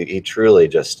 because he truly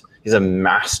he's a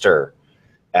master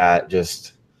at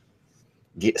just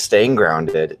staying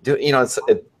grounded.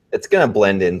 It's going to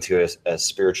blend into a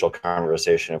spiritual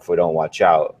conversation if we don't watch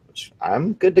out, which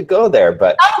I'm good to go there.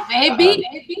 But oh, baby.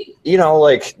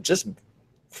 just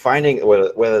finding,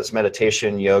 whether it's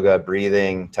meditation, yoga,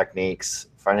 breathing techniques,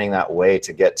 finding that way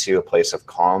to get to a place of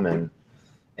calm,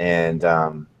 and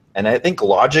I think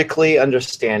logically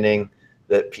understanding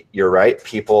that you're right,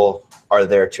 people are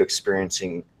there to experience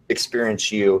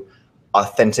you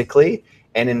authentically,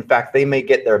 and in fact they may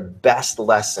get their best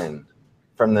lesson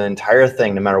from the entire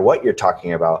thing, no matter what you're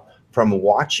talking about, from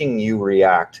watching you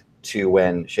react to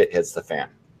when shit hits the fan.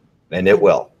 And it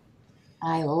will.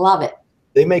 I love it.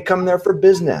 They may come there for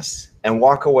business and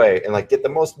walk away and like get the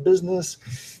most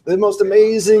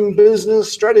amazing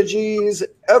business strategies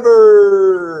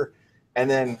ever, and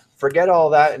then forget all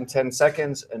that in 10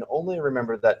 seconds and only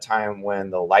remember that time when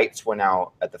the lights went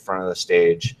out at the front of the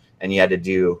stage and you had to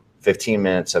do 15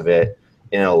 minutes of it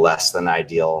in a less than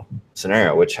ideal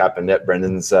scenario, which happened at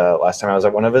Brendan's last time I was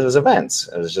at one of his events.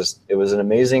 It was an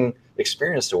amazing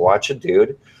experience to watch a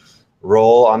dude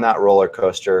roll on that roller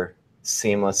coaster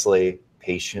seamlessly,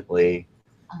 patiently,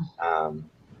 and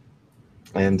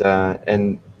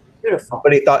beautiful.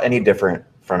 Nobody thought any different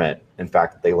from it. In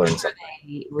fact, they learned something.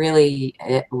 They really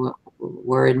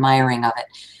were admiring of it.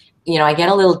 You know, I get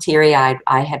a little teary-eyed.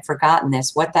 I had forgotten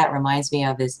this. What that reminds me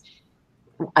of is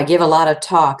I give a lot of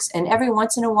talks, and every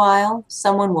once in a while,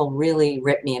 someone will really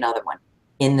rip me another one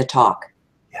in the talk.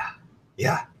 Yeah,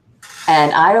 yeah.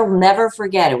 And I'll never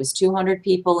forget, it was 200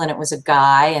 people, and it was a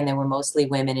guy, and they were mostly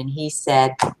women, and he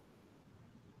said,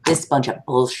 this bunch of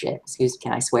bullshit. Excuse me,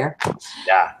 can I swear?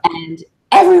 Yeah. And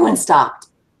everyone stopped,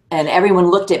 and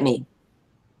everyone looked at me.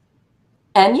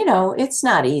 And, you know, it's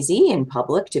not easy in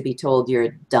public to be told you're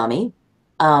a dummy.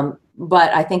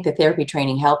 But I think the therapy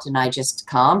training helped, and I just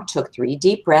calmed, took 3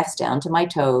 deep breaths down to my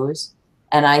toes.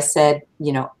 And I said,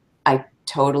 you know, I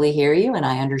totally hear you, and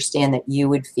I understand that you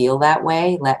would feel that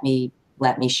way. Let me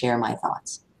share my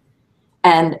thoughts.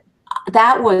 And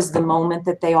that was the moment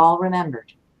that they all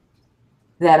remembered.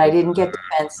 That I didn't get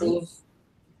defensive,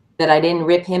 that I didn't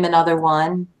rip him another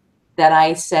one, that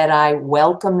I said I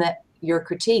welcome your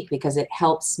critique because it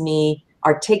helps me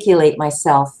articulate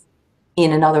myself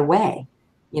in another way,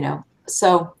 you know.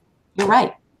 So you're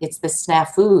right. It's the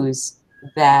snafus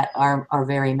that are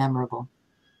very memorable,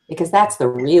 because that's the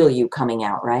real you coming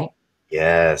out, right?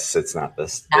 Yes, it's not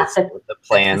this. It's the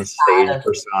planned stage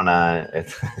persona.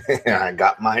 I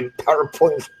got my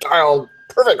PowerPoint styled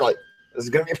perfectly. This is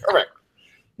gonna be perfect.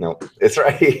 No, it's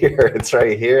right here. It's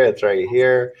right here. It's right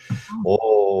here. Oh,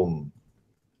 all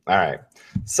right.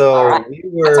 So we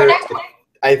were.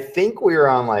 I think we were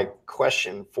on like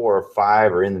question 4 or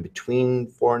 5, or in between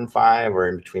 4 and 5, or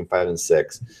in between 5 and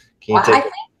 6. Can you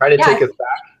try to take us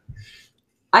back?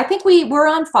 I think we were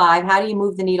on 5. How do you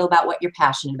move the needle about what you're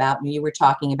passionate about? And you were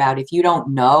talking about, if you don't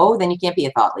know, then you can't be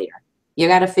a thought leader. You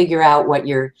got to figure out what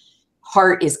your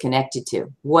heart is connected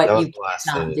to, what you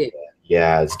cannot do.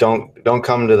 Yeah, it's don't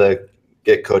come to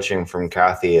get coaching from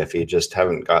Kathy if you just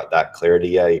haven't got that clarity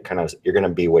yet. You're going to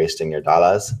be wasting your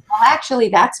dollars. Well, actually,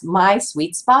 that's my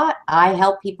sweet spot. I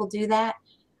help people do that.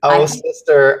 Oh,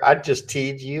 sister, I just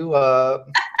teed you up.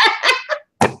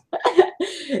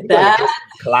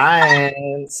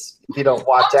 Clients, if you don't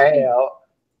watch out.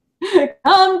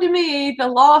 Come to me, the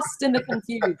lost and the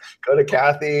confused. Go to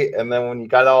Kathy, and then when you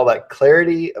got all that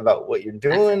clarity about what you're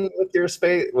doing with your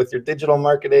space, with your digital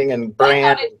marketing and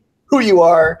brand, who you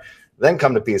are, then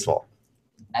come to Peaceful.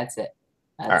 That's it.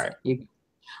 That's it.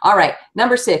 All right.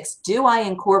 Number 6, do I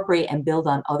incorporate and build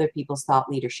on other people's thought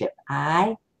leadership?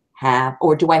 I have,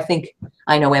 or do I think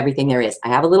I know everything there is? I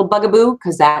have a little bugaboo,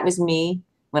 because that was me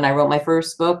when I wrote my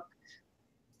first book.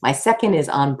 My second is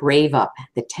on Brave Up,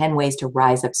 the 10 ways to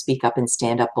rise up, speak up, and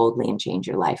stand up boldly and change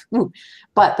your life. Ooh.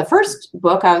 But the first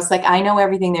book, I was like, I know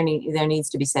everything there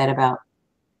needs to be said about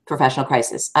professional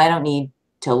crisis. I don't need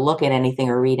to look at anything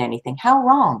or read anything. How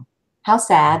wrong? How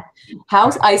sad?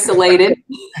 How isolated?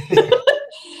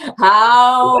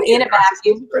 How in a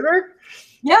vacuum?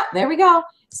 Yeah, there we go.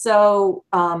 So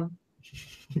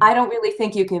I don't really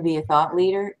think you can be a thought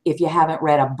leader if you haven't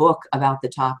read a book about the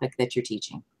topic that you're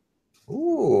teaching.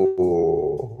 Ooh.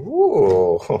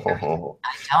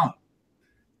 I don't.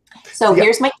 So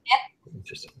here's my tip.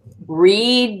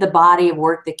 Read the body of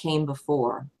work that came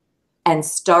before and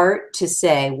start to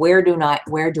say, where do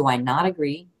I not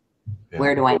agree? Yeah.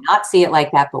 Where do I not see it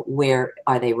like that? But where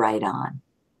are they right on?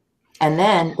 And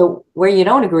then where you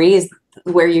don't agree is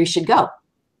where you should go.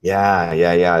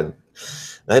 Yeah.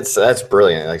 That's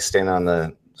brilliant. Like staying on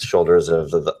the shoulders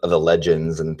of the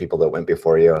legends and people that went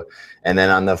before you. And then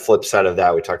on the flip side of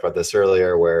that, we talked about this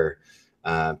earlier, where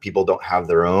people don't have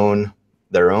their own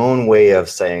way of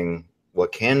saying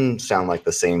what can sound like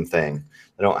the same thing.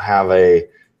 They don't have a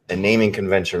naming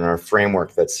convention or a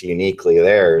framework that's uniquely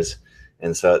theirs.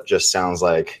 And so it just sounds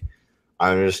like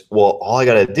well, all I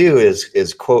got to do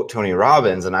is quote Tony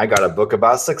Robbins, and I got a book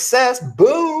about success.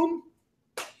 Boom.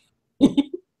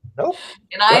 Nope.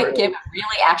 Can I give a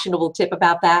really actionable tip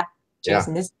about that?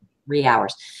 Jason, this is 3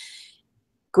 hours.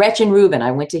 Gretchen Rubin,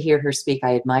 I went to hear her speak.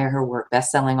 I admire her work,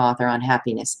 best-selling author on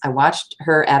happiness. I watched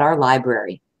her at our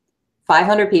library.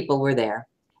 500 people were there,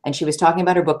 and she was talking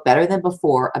about her book, Better Than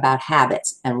Before, about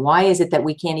habits. And why is it that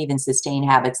we can't even sustain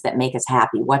habits that make us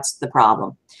happy? What's the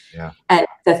problem? Yeah. And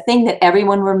the thing that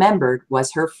everyone remembered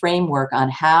was her framework on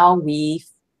how we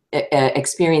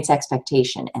experience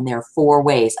expectation. And there are 4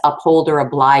 ways: upholder,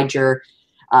 obliger,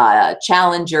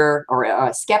 challenger, or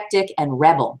a skeptic, and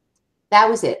rebel. That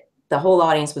was it. The whole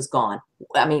audience was gone.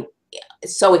 I mean,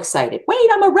 so excited. Wait,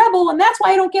 I'm a rebel, and that's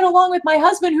why I don't get along with my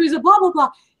husband, who's a blah, blah, blah.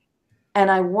 And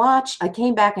I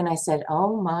came back and I said,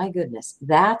 oh my goodness,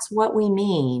 that's what we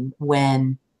mean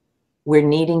when we're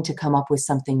needing to come up with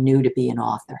something new to be an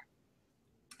author.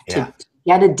 Yeah. To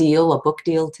get a deal, a book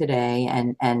deal today,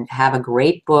 and have a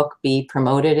great book be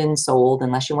promoted and sold,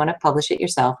 unless you want to publish it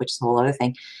yourself, which is a whole other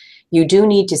thing. You do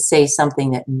need to say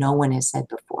something that no one has said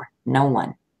before. No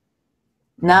one.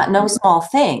 No small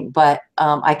thing, but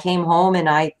I came home and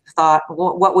I thought,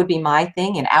 what would be my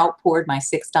thing, and outpoured my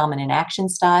 6 dominant action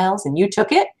styles, and you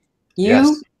took it.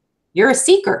 You're a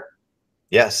seeker.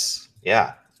 Yes.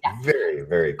 Yeah. Very,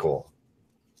 very cool.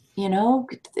 You know,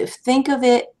 think of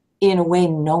it in a way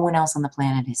no one else on the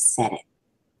planet has said it.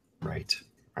 Right.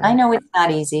 I know it's not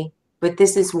easy, but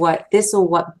this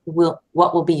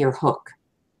will be your hook.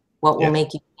 What will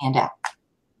make you stand out.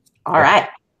 All right.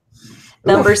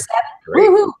 Number 7.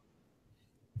 Woohoo.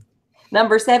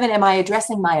 Number 7, am I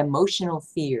addressing my emotional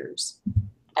fears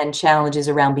and challenges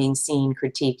around being seen,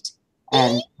 critiqued,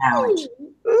 and challenged?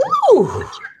 Ooh.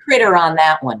 Critter on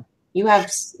that one. You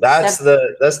have that's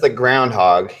the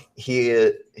groundhog. She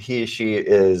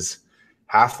is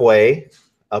halfway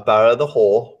up out of the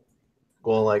hole,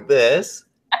 going like this.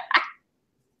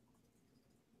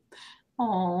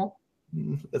 Oh.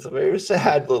 It's a very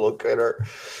sad little critter.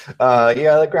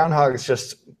 The groundhog is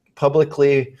just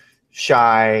publicly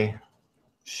shy,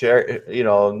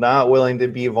 not willing to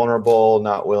be vulnerable,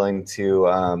 not willing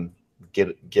to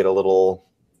get a little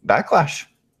backlash.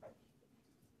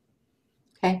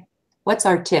 Okay. What's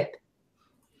our tip?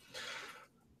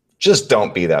 Just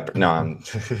don't be that. No,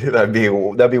 that'd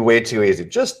be way too easy.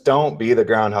 Just don't be the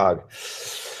groundhog.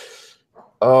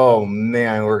 Oh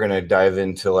man, we're gonna dive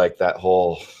into like the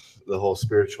whole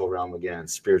spiritual realm again,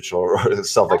 spiritual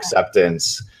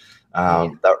self-acceptance,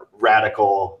 that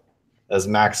radical, as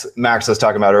Max was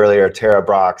talking about earlier, Tara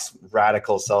Brock's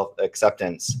radical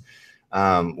self-acceptance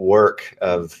work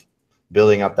of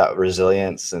building up that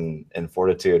resilience and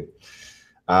fortitude.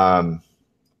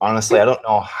 Honestly, I don't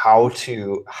know how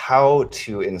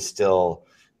to instill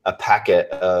a packet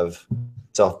of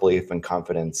self-belief and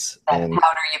confidence. That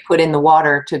powder you put in the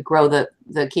water to grow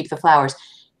keep the flowers.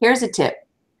 Here's a tip.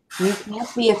 You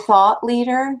can't be a thought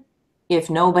leader if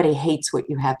nobody hates what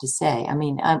you have to say. I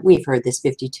mean, we've heard this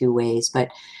 52 ways, but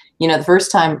the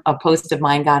first time a post of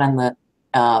mine got on the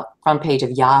front page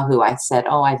of Yahoo, I said,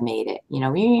 oh, I've made it.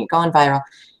 You're going viral.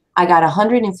 I got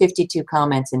 152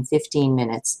 comments in 15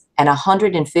 minutes, and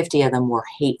 150 of them were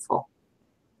hateful.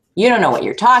 You don't know what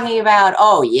you're talking about.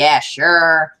 Oh, yeah,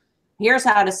 sure. Here's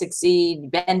how to succeed.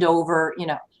 Bend over,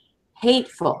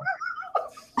 hateful.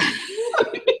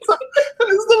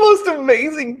 It's the most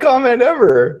amazing comment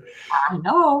ever. I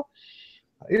know.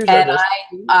 And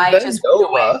I just went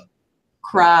away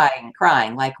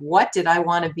crying. Like, what did I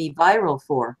want to be viral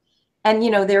for? And,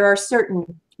 there are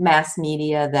certain mass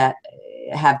media that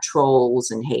have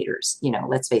trolls and haters.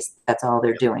 Let's face it, that's all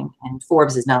they're doing. And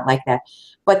Forbes is not like that.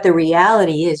 But the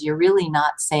reality is you're really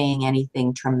not saying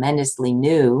anything tremendously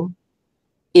new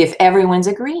if everyone's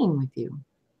agreeing with you.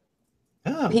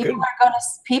 Oh,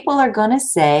 people are gonna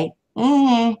say,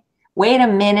 wait a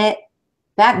minute,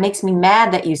 that makes me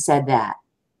mad that you said that.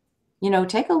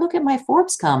 Take a look at my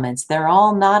Forbes comments. They're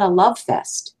all not a love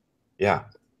fest. Yeah.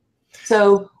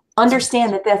 So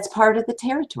understand that that's part of the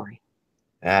territory.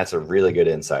 That's a really good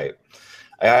insight.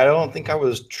 I don't think I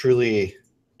was truly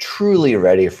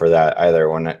ready for that either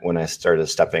when I started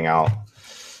stepping out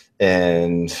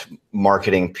and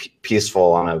marketing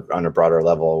peaceful on a broader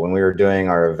level. When we were doing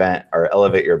our event, our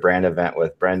Elevate Your Brand event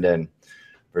with Brendan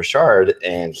Burchard,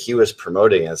 and he was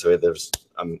promoting it, so there's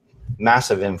a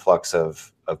massive influx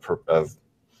of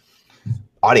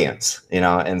audience,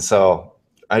 and so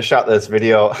I shot this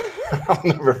video. I'll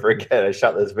never forget. I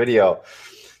shot this video,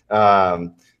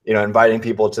 inviting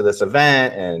people to this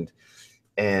event,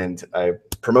 and I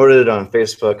promoted it on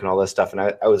Facebook and all this stuff. And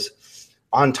I was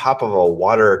on top of a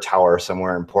water tower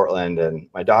somewhere in Portland, and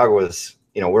my dog was,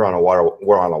 we're on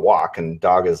a walk, and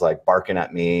dog is like barking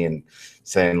at me and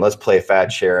saying, let's play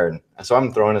fat share. And so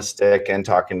I'm throwing a stick and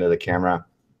talking to the camera,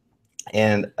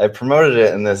 and I promoted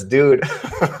it. And this dude,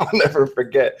 I'll never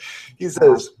forget. He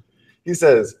says,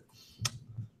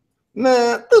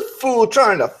 man, this fool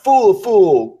trying to fool a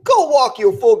fool. Go walk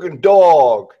your fucking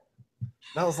dog.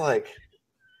 And I was like,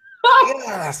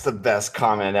 yeah, that's the best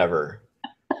comment ever.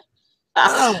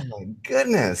 Oh my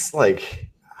goodness. Like,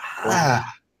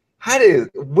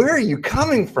 where are you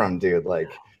coming from, dude?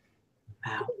 Like,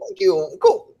 you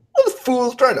go, this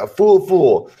fool's trying to fool a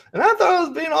fool. And I thought I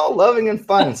was being all loving and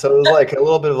fun. So it was like a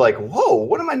little bit of like, whoa,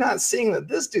 what am I not seeing that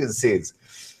this dude sees?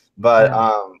 But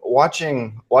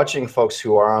watching folks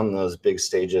who are on those big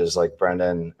stages like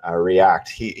Brendan react,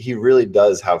 he really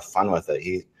does have fun with it.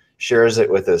 He shares it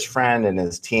with his friend and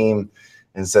his team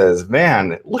and says,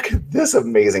 man, look at this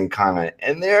amazing comment.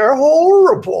 And they're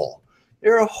horrible.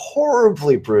 They're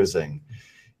horribly bruising.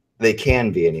 They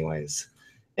can be anyways.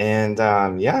 And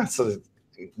yeah, so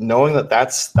knowing that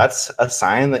that's a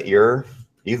sign that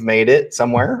you've made it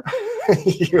somewhere.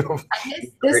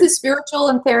 This is spiritual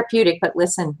and therapeutic, but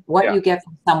listen, what you get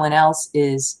from someone else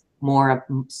is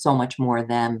so much more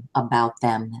about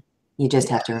them. You just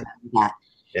have to remember that.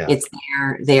 Yeah. It's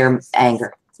their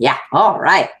anger. Yeah. All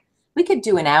right. We could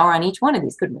do an hour on each one of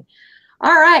these, couldn't we?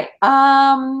 All right.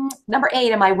 Number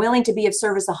 8, am I willing to be of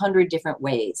service 100 different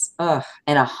ways? Ugh,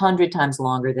 and 100 times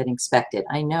longer than expected.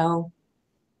 I know,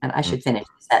 and I should finish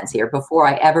the sentence here, before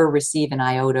I ever receive an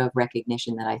iota of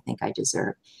recognition that I think I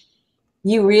deserve.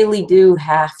 You really do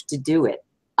have to do it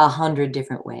 100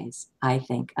 different ways, I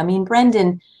think. I mean,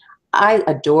 Brendan, I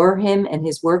adore him and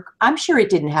his work. I'm sure it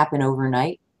didn't happen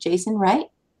overnight, Jason, right?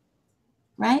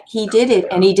 Right? He did it,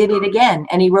 and he did it again,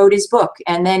 and he wrote his book,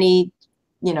 and then he,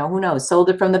 who knows, sold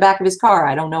it from the back of his car.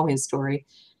 I don't know his story,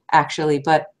 actually,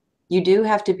 but you do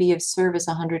have to be of service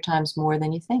 100 times more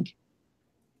than you think.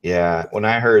 Yeah, when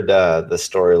I heard the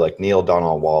story, like Neil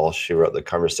Donald Walsh, who wrote the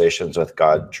Conversations with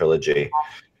God trilogy.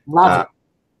 Love it.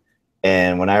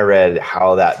 And when I read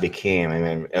how that became, I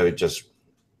mean, it just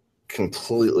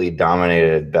completely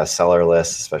dominated bestseller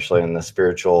lists, especially in the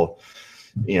spiritual,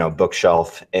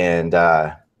 bookshelf. And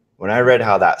when I read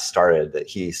how that started, that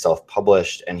he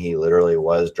self-published and he literally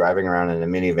was driving around in a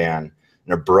minivan,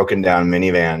 in a broken down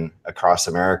minivan across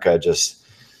America, just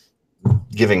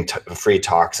giving free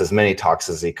talks, as many talks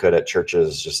as he could at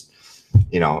churches, just,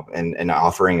 and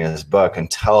offering his book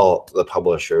until the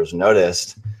publishers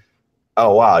noticed,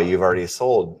 oh, wow, you've already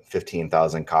sold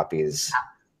 15,000 copies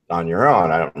on your own.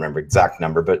 I don't remember exact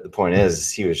number, but the point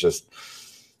is, he was just,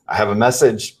 I have a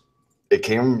message. It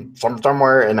came from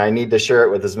somewhere, and I need to share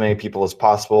it with as many people as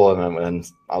possible. And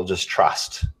I'll just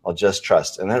trust.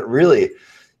 And that really,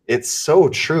 it's so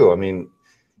true. I mean,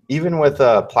 even with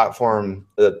a platform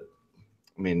that,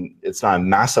 it's not a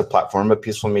massive platform, but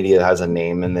Peaceful Media has a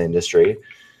name in the industry.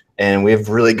 And we've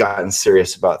really gotten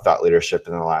serious about thought leadership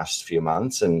in the last few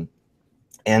months. And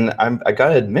I got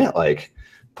to admit, like,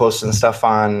 posting stuff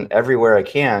on everywhere I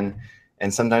can,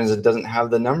 and sometimes it doesn't have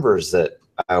the numbers that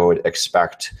I would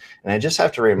expect. And I just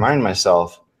have to remind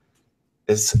myself,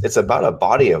 it's about a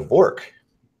body of work.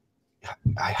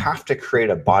 I have to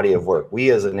create a body of work. We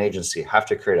as an agency have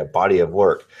to create a body of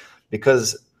work,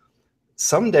 because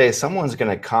someday someone's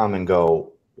going to come and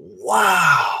go,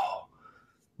 wow,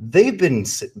 they've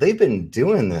been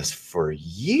doing this for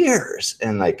years,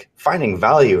 and like finding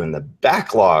value in the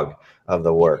backlog of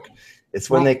the work. It's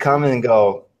when they come in and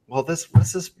go, well,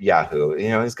 what's this Yahoo?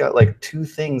 He's got like 2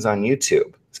 things on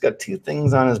YouTube. He's got 2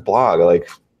 things on his blog. Like,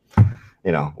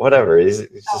 whatever. He's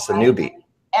just a newbie.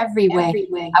 Every way.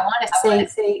 I want to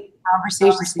say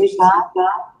Conversations with God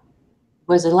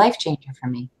was a life changer for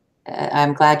me.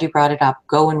 I'm glad you brought it up.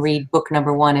 Go and read book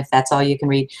number 1 if that's all you can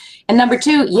read. And number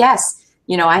 2, yes,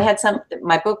 I had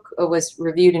my book was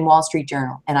reviewed in Wall Street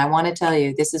Journal. And I want to tell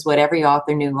you, this is what every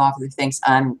new author thinks.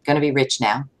 I'm going to be rich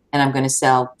now, and I'm going to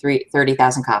sell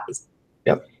 30,000 copies.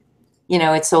 Yep.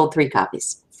 It sold 3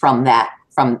 copies from that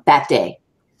day.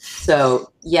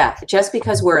 So yeah, just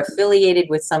because we're affiliated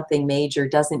with something major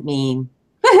doesn't mean,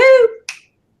 woohoo,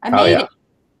 I made it.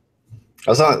 I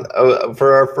was on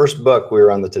for our first book. We were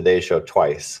on the Today Show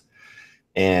twice,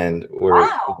 and we're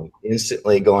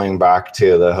instantly going back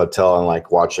to the hotel and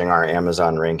like watching our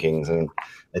Amazon rankings. And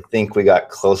I think we got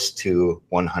close to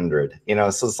 100.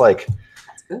 So it's like,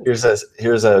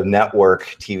 here's a network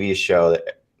TV show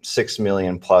that 6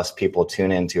 million plus people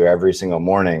tune into every single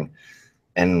morning,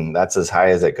 and that's as high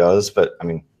as it goes. But I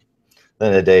mean, at the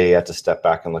end of the day, you have to step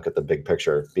back and look at the big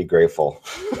picture. Be grateful.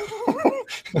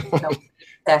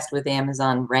 obsessed with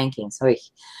Amazon rankings. So,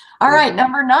 all right,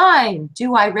 number 9.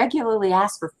 Do I regularly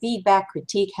ask for feedback,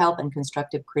 critique, help, and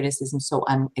constructive criticism? So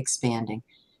I'm expanding.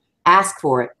 Ask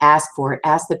for it. Ask for it.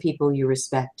 Ask the people you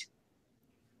respect.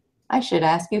 I should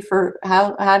ask you for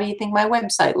how do you think my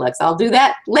website looks? I'll do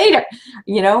that later.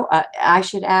 You know, I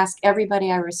should ask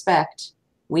everybody I respect.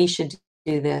 We should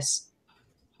do this.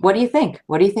 What do you think?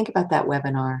 What do you think about that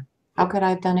webinar? How could I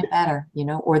have done it better? You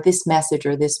know, or this message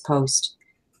or this post.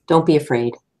 Don't be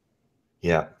afraid.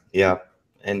 Yeah, yeah.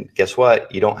 And guess what?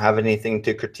 You don't have anything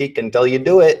to critique until you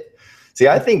do it. See,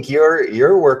 I think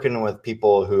you're working with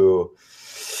people who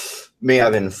may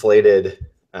have inflated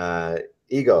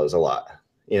egos a lot.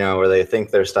 You know, where they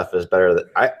think their stuff is better.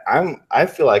 I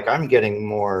feel like I'm getting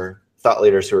more thought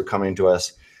leaders who are coming to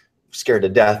us scared to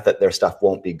death that their stuff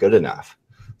won't be good enough.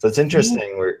 So it's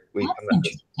interesting. We come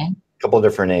at a couple of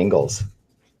different angles.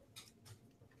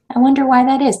 I wonder why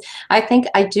that is. I think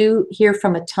I do hear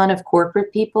from a ton of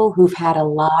corporate people who've had a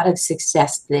lot of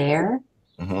success there.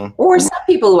 Or some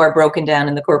people who are broken down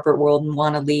in the corporate world and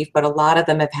want to leave, but a lot of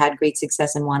them have had great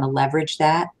success and want to leverage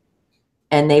that.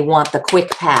 And they want the quick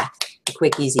path. The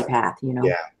quick, easy path, you know?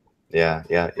 Yeah.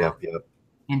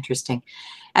 Interesting.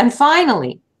 And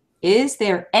finally, is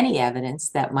there any evidence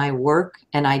that my work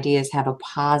and ideas have a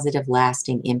positive,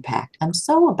 lasting impact? I'm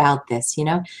so about this, you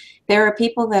know? There are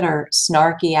people that are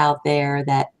snarky out there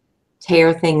that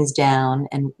tear things down,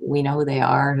 and we know who they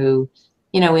are, who,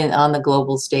 you know, on the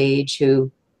global stage,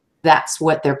 who that's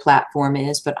what their platform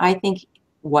is. But I think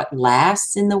what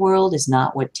lasts in the world is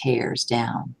not what tears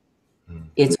down.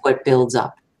 It's what builds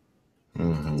up.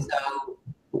 So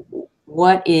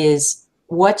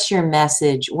what's your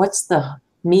message? What's the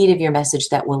meat of your message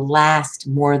that will last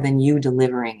more than you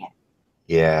delivering it?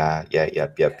 Yeah. I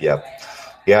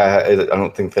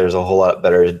don't think there's a whole lot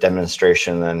better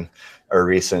demonstration than a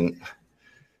recent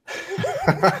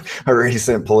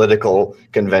political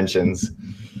conventions.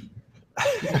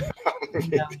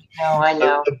 I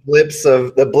know.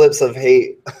 The blips of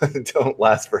hate don't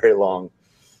last very long.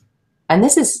 And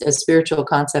this is a spiritual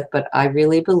concept, but I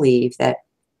really believe that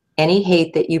any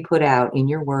hate that you put out in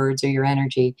your words or your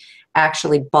energy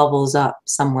actually bubbles up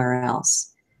somewhere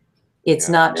else. It's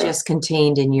not just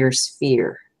contained in your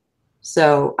sphere.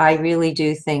 So I really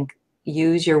do think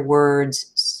use your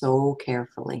words so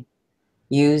carefully.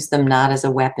 Use them not as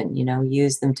a weapon, you know,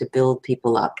 use them to build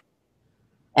people up.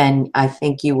 And I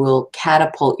think you will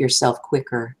catapult yourself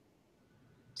quicker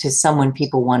to someone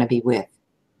people want to be with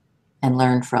and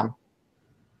learn from.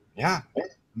 Yeah. I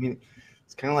mean,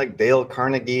 it's kind of like Dale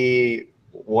Carnegie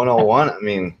 101. I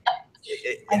mean,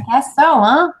 I guess so,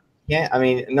 huh? Yeah. I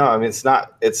mean, no, I mean, it's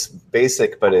not, it's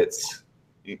basic, but it's,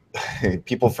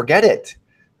 people forget it.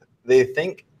 They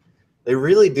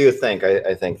really do think,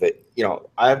 I think that, you know,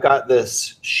 I've got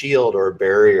this shield or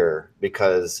barrier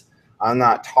because I'm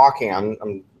not talking,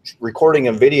 I'm recording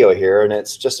a video here and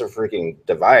it's just a freaking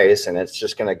device and it's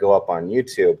just going to go up on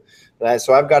YouTube.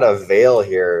 So I've got a veil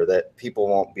here that people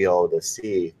won't be able to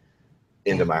see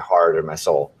into my heart or my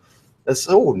soul. That's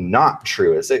so not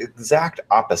true. It's the exact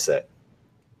opposite.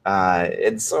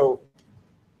 And so,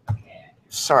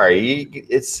 sorry,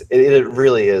 it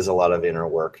really is a lot of inner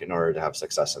work in order to have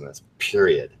success in this,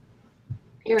 period.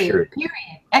 Period.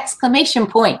 Exclamation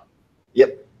point.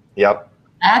 Yep.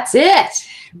 That's it.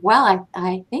 Well,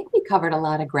 I think we covered a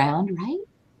lot of ground, right?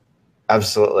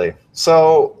 Absolutely.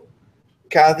 So,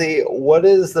 Kathy, what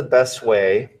is the best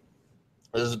way?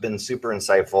 This has been super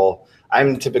insightful.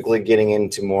 I'm typically getting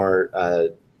into more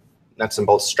nuts and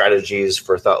bolts strategies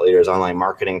for thought leaders, online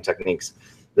marketing techniques.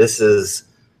 This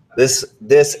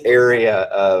area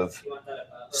of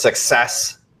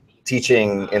success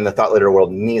teaching in the thought leader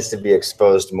world needs to be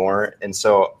exposed more. And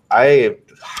so I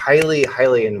highly,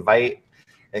 highly invite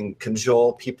and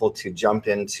cajole people to jump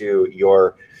into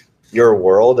your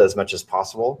world as much as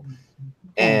possible.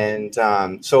 And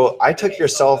so I took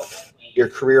your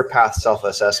career path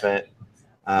self-assessment.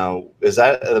 Is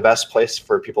that the best place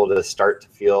for people to start to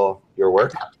feel your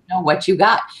work? Know what you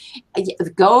got.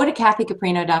 Go to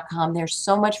kathycaprino.com. There's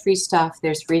so much free stuff.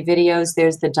 There's free videos.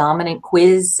 There's the dominant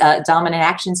quiz, dominant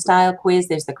action style quiz.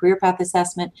 There's the career path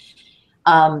assessment.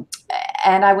 And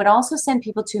I would also send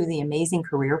people to the Amazing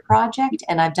Career Project.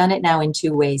 And I've done it now in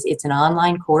 2 ways. It's an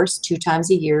online course 2 times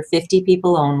a year, 50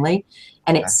 people only.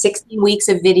 And it's 16 weeks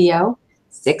of video,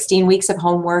 16 weeks of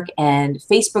homework, and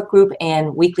Facebook group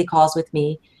and weekly calls with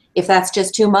me. If that's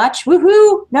just too much,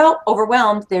 woohoo, no,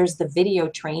 overwhelmed, there's the video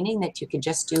training that you can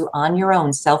just do on your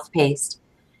own, self-paced,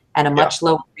 at a much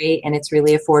lower rate, and it's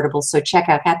really affordable. So check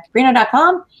out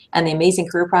kathycaprino.com and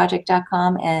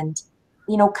theamazingcareerproject.com and,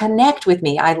 you know, connect with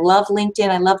me. I love LinkedIn.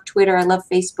 I love Twitter. I love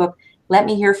Facebook. Let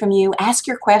me hear from you. Ask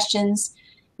your questions.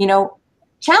 You know,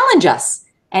 challenge us.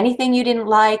 Anything you didn't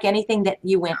like, anything that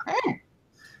you went,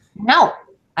 no,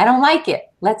 I don't like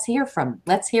it. Let's hear from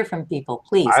people,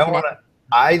 please.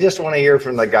 I just want to hear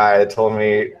from the guy that told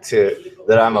me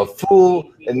that I'm a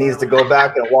fool and needs to go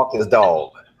back and walk his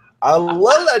dog. I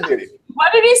love that dude.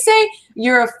 What did he say?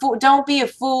 You're a fool. Don't be a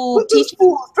fool. This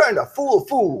fool is trying to fool a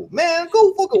fool. Man,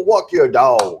 go fucking walk your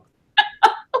dog.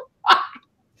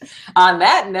 On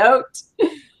that note,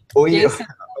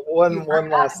 one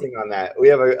last thing on that. We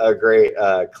have a great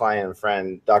client and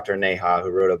friend, Dr. Neha, who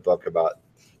wrote a book about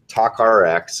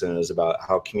TalkRx, and it was about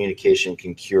how communication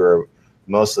can cure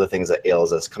most of the things that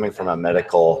ails us, coming from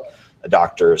a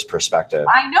doctor's perspective.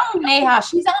 I know Neha.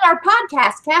 She's on our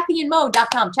podcast,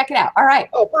 kathyandmo.com. Check it out. All right.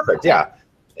 Oh, perfect. Yeah.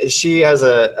 She has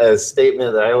a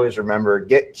statement that I always remember: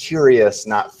 get curious,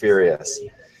 not furious.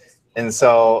 And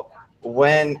so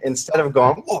instead of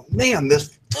going, oh man,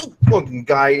 this fucking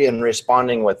guy, and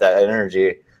responding with that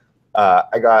energy, I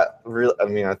thought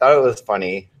it was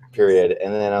funny, period.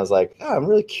 And then I was like, oh, I'm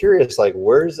really curious, like,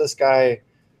 where's this guy?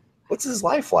 What's his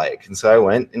life like? And so I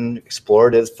went and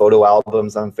explored his photo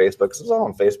albums on Facebook, because it was all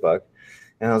on Facebook.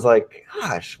 And I was like,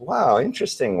 gosh, wow,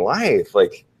 interesting life.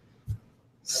 Like,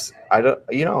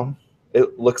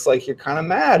 it looks like you're kind of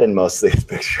mad in most of these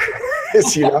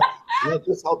pictures, you know? And it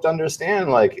just helped understand,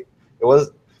 like,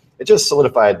 it just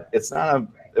solidified, it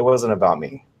wasn't about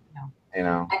me, you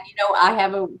know? And, I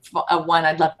have a one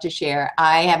I'd love to share.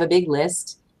 I have a big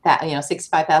list that,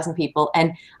 65,000 people,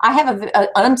 and I have an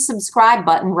unsubscribe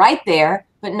button right there,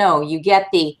 but no, you get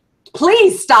the,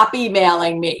 please stop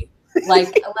emailing me.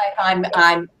 Like I'm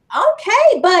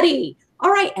okay, buddy. All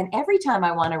right. And every time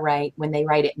I want to write, when they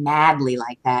write it madly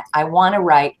like that, I want to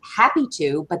write happy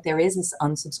to, but there is this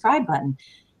unsubscribe button.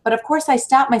 But of course I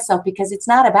stop myself, because it's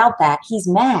not about that. He's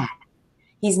mad.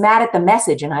 He's mad at the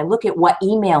message. And I look at what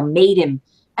email made him.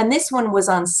 And this one was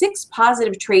on 6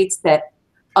 positive traits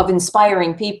of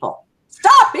inspiring people.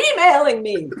 Stop emailing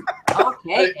me.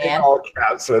 Okay, man. All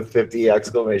caps with 50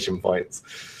 exclamation points.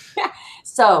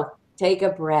 So take a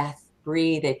breath,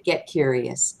 breathe it, get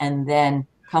curious, and then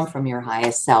come from your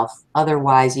highest self.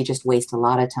 Otherwise, you just waste a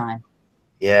lot of time.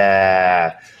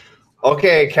 Yeah.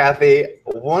 Okay, Kathy,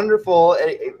 wonderful.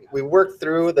 We worked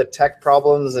through the tech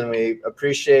problems, and we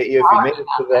appreciate you. If you made it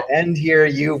to the end here,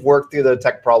 you've worked through the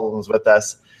tech problems with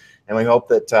us. And we hope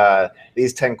that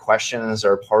these 10 questions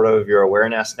are part of your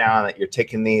awareness now, and that you're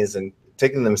taking these and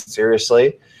taking them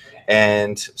seriously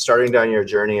and starting down your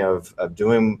journey of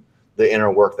doing the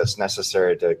inner work that's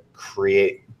necessary to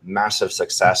create massive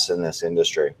success in this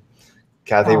industry.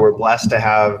 Kathy, we're blessed to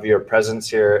have your presence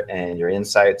here and your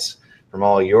insights from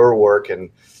all your work in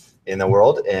the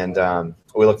world. And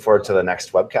we look forward to the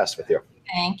next webcast with you.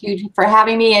 Thank you for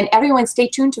having me. And everyone stay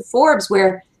tuned to Forbes,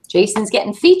 where Jason's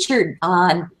getting featured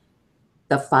on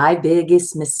the 5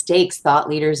 biggest mistakes thought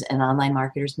leaders and online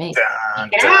marketers make. Dun,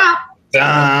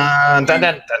 dun, dun,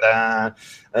 dun, dun.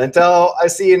 Until I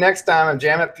see you next time, I'm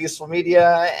Jam at Peaceful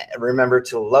Media. Remember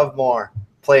to love more,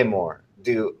 play more,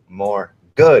 do more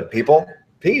good, people.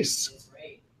 Peace.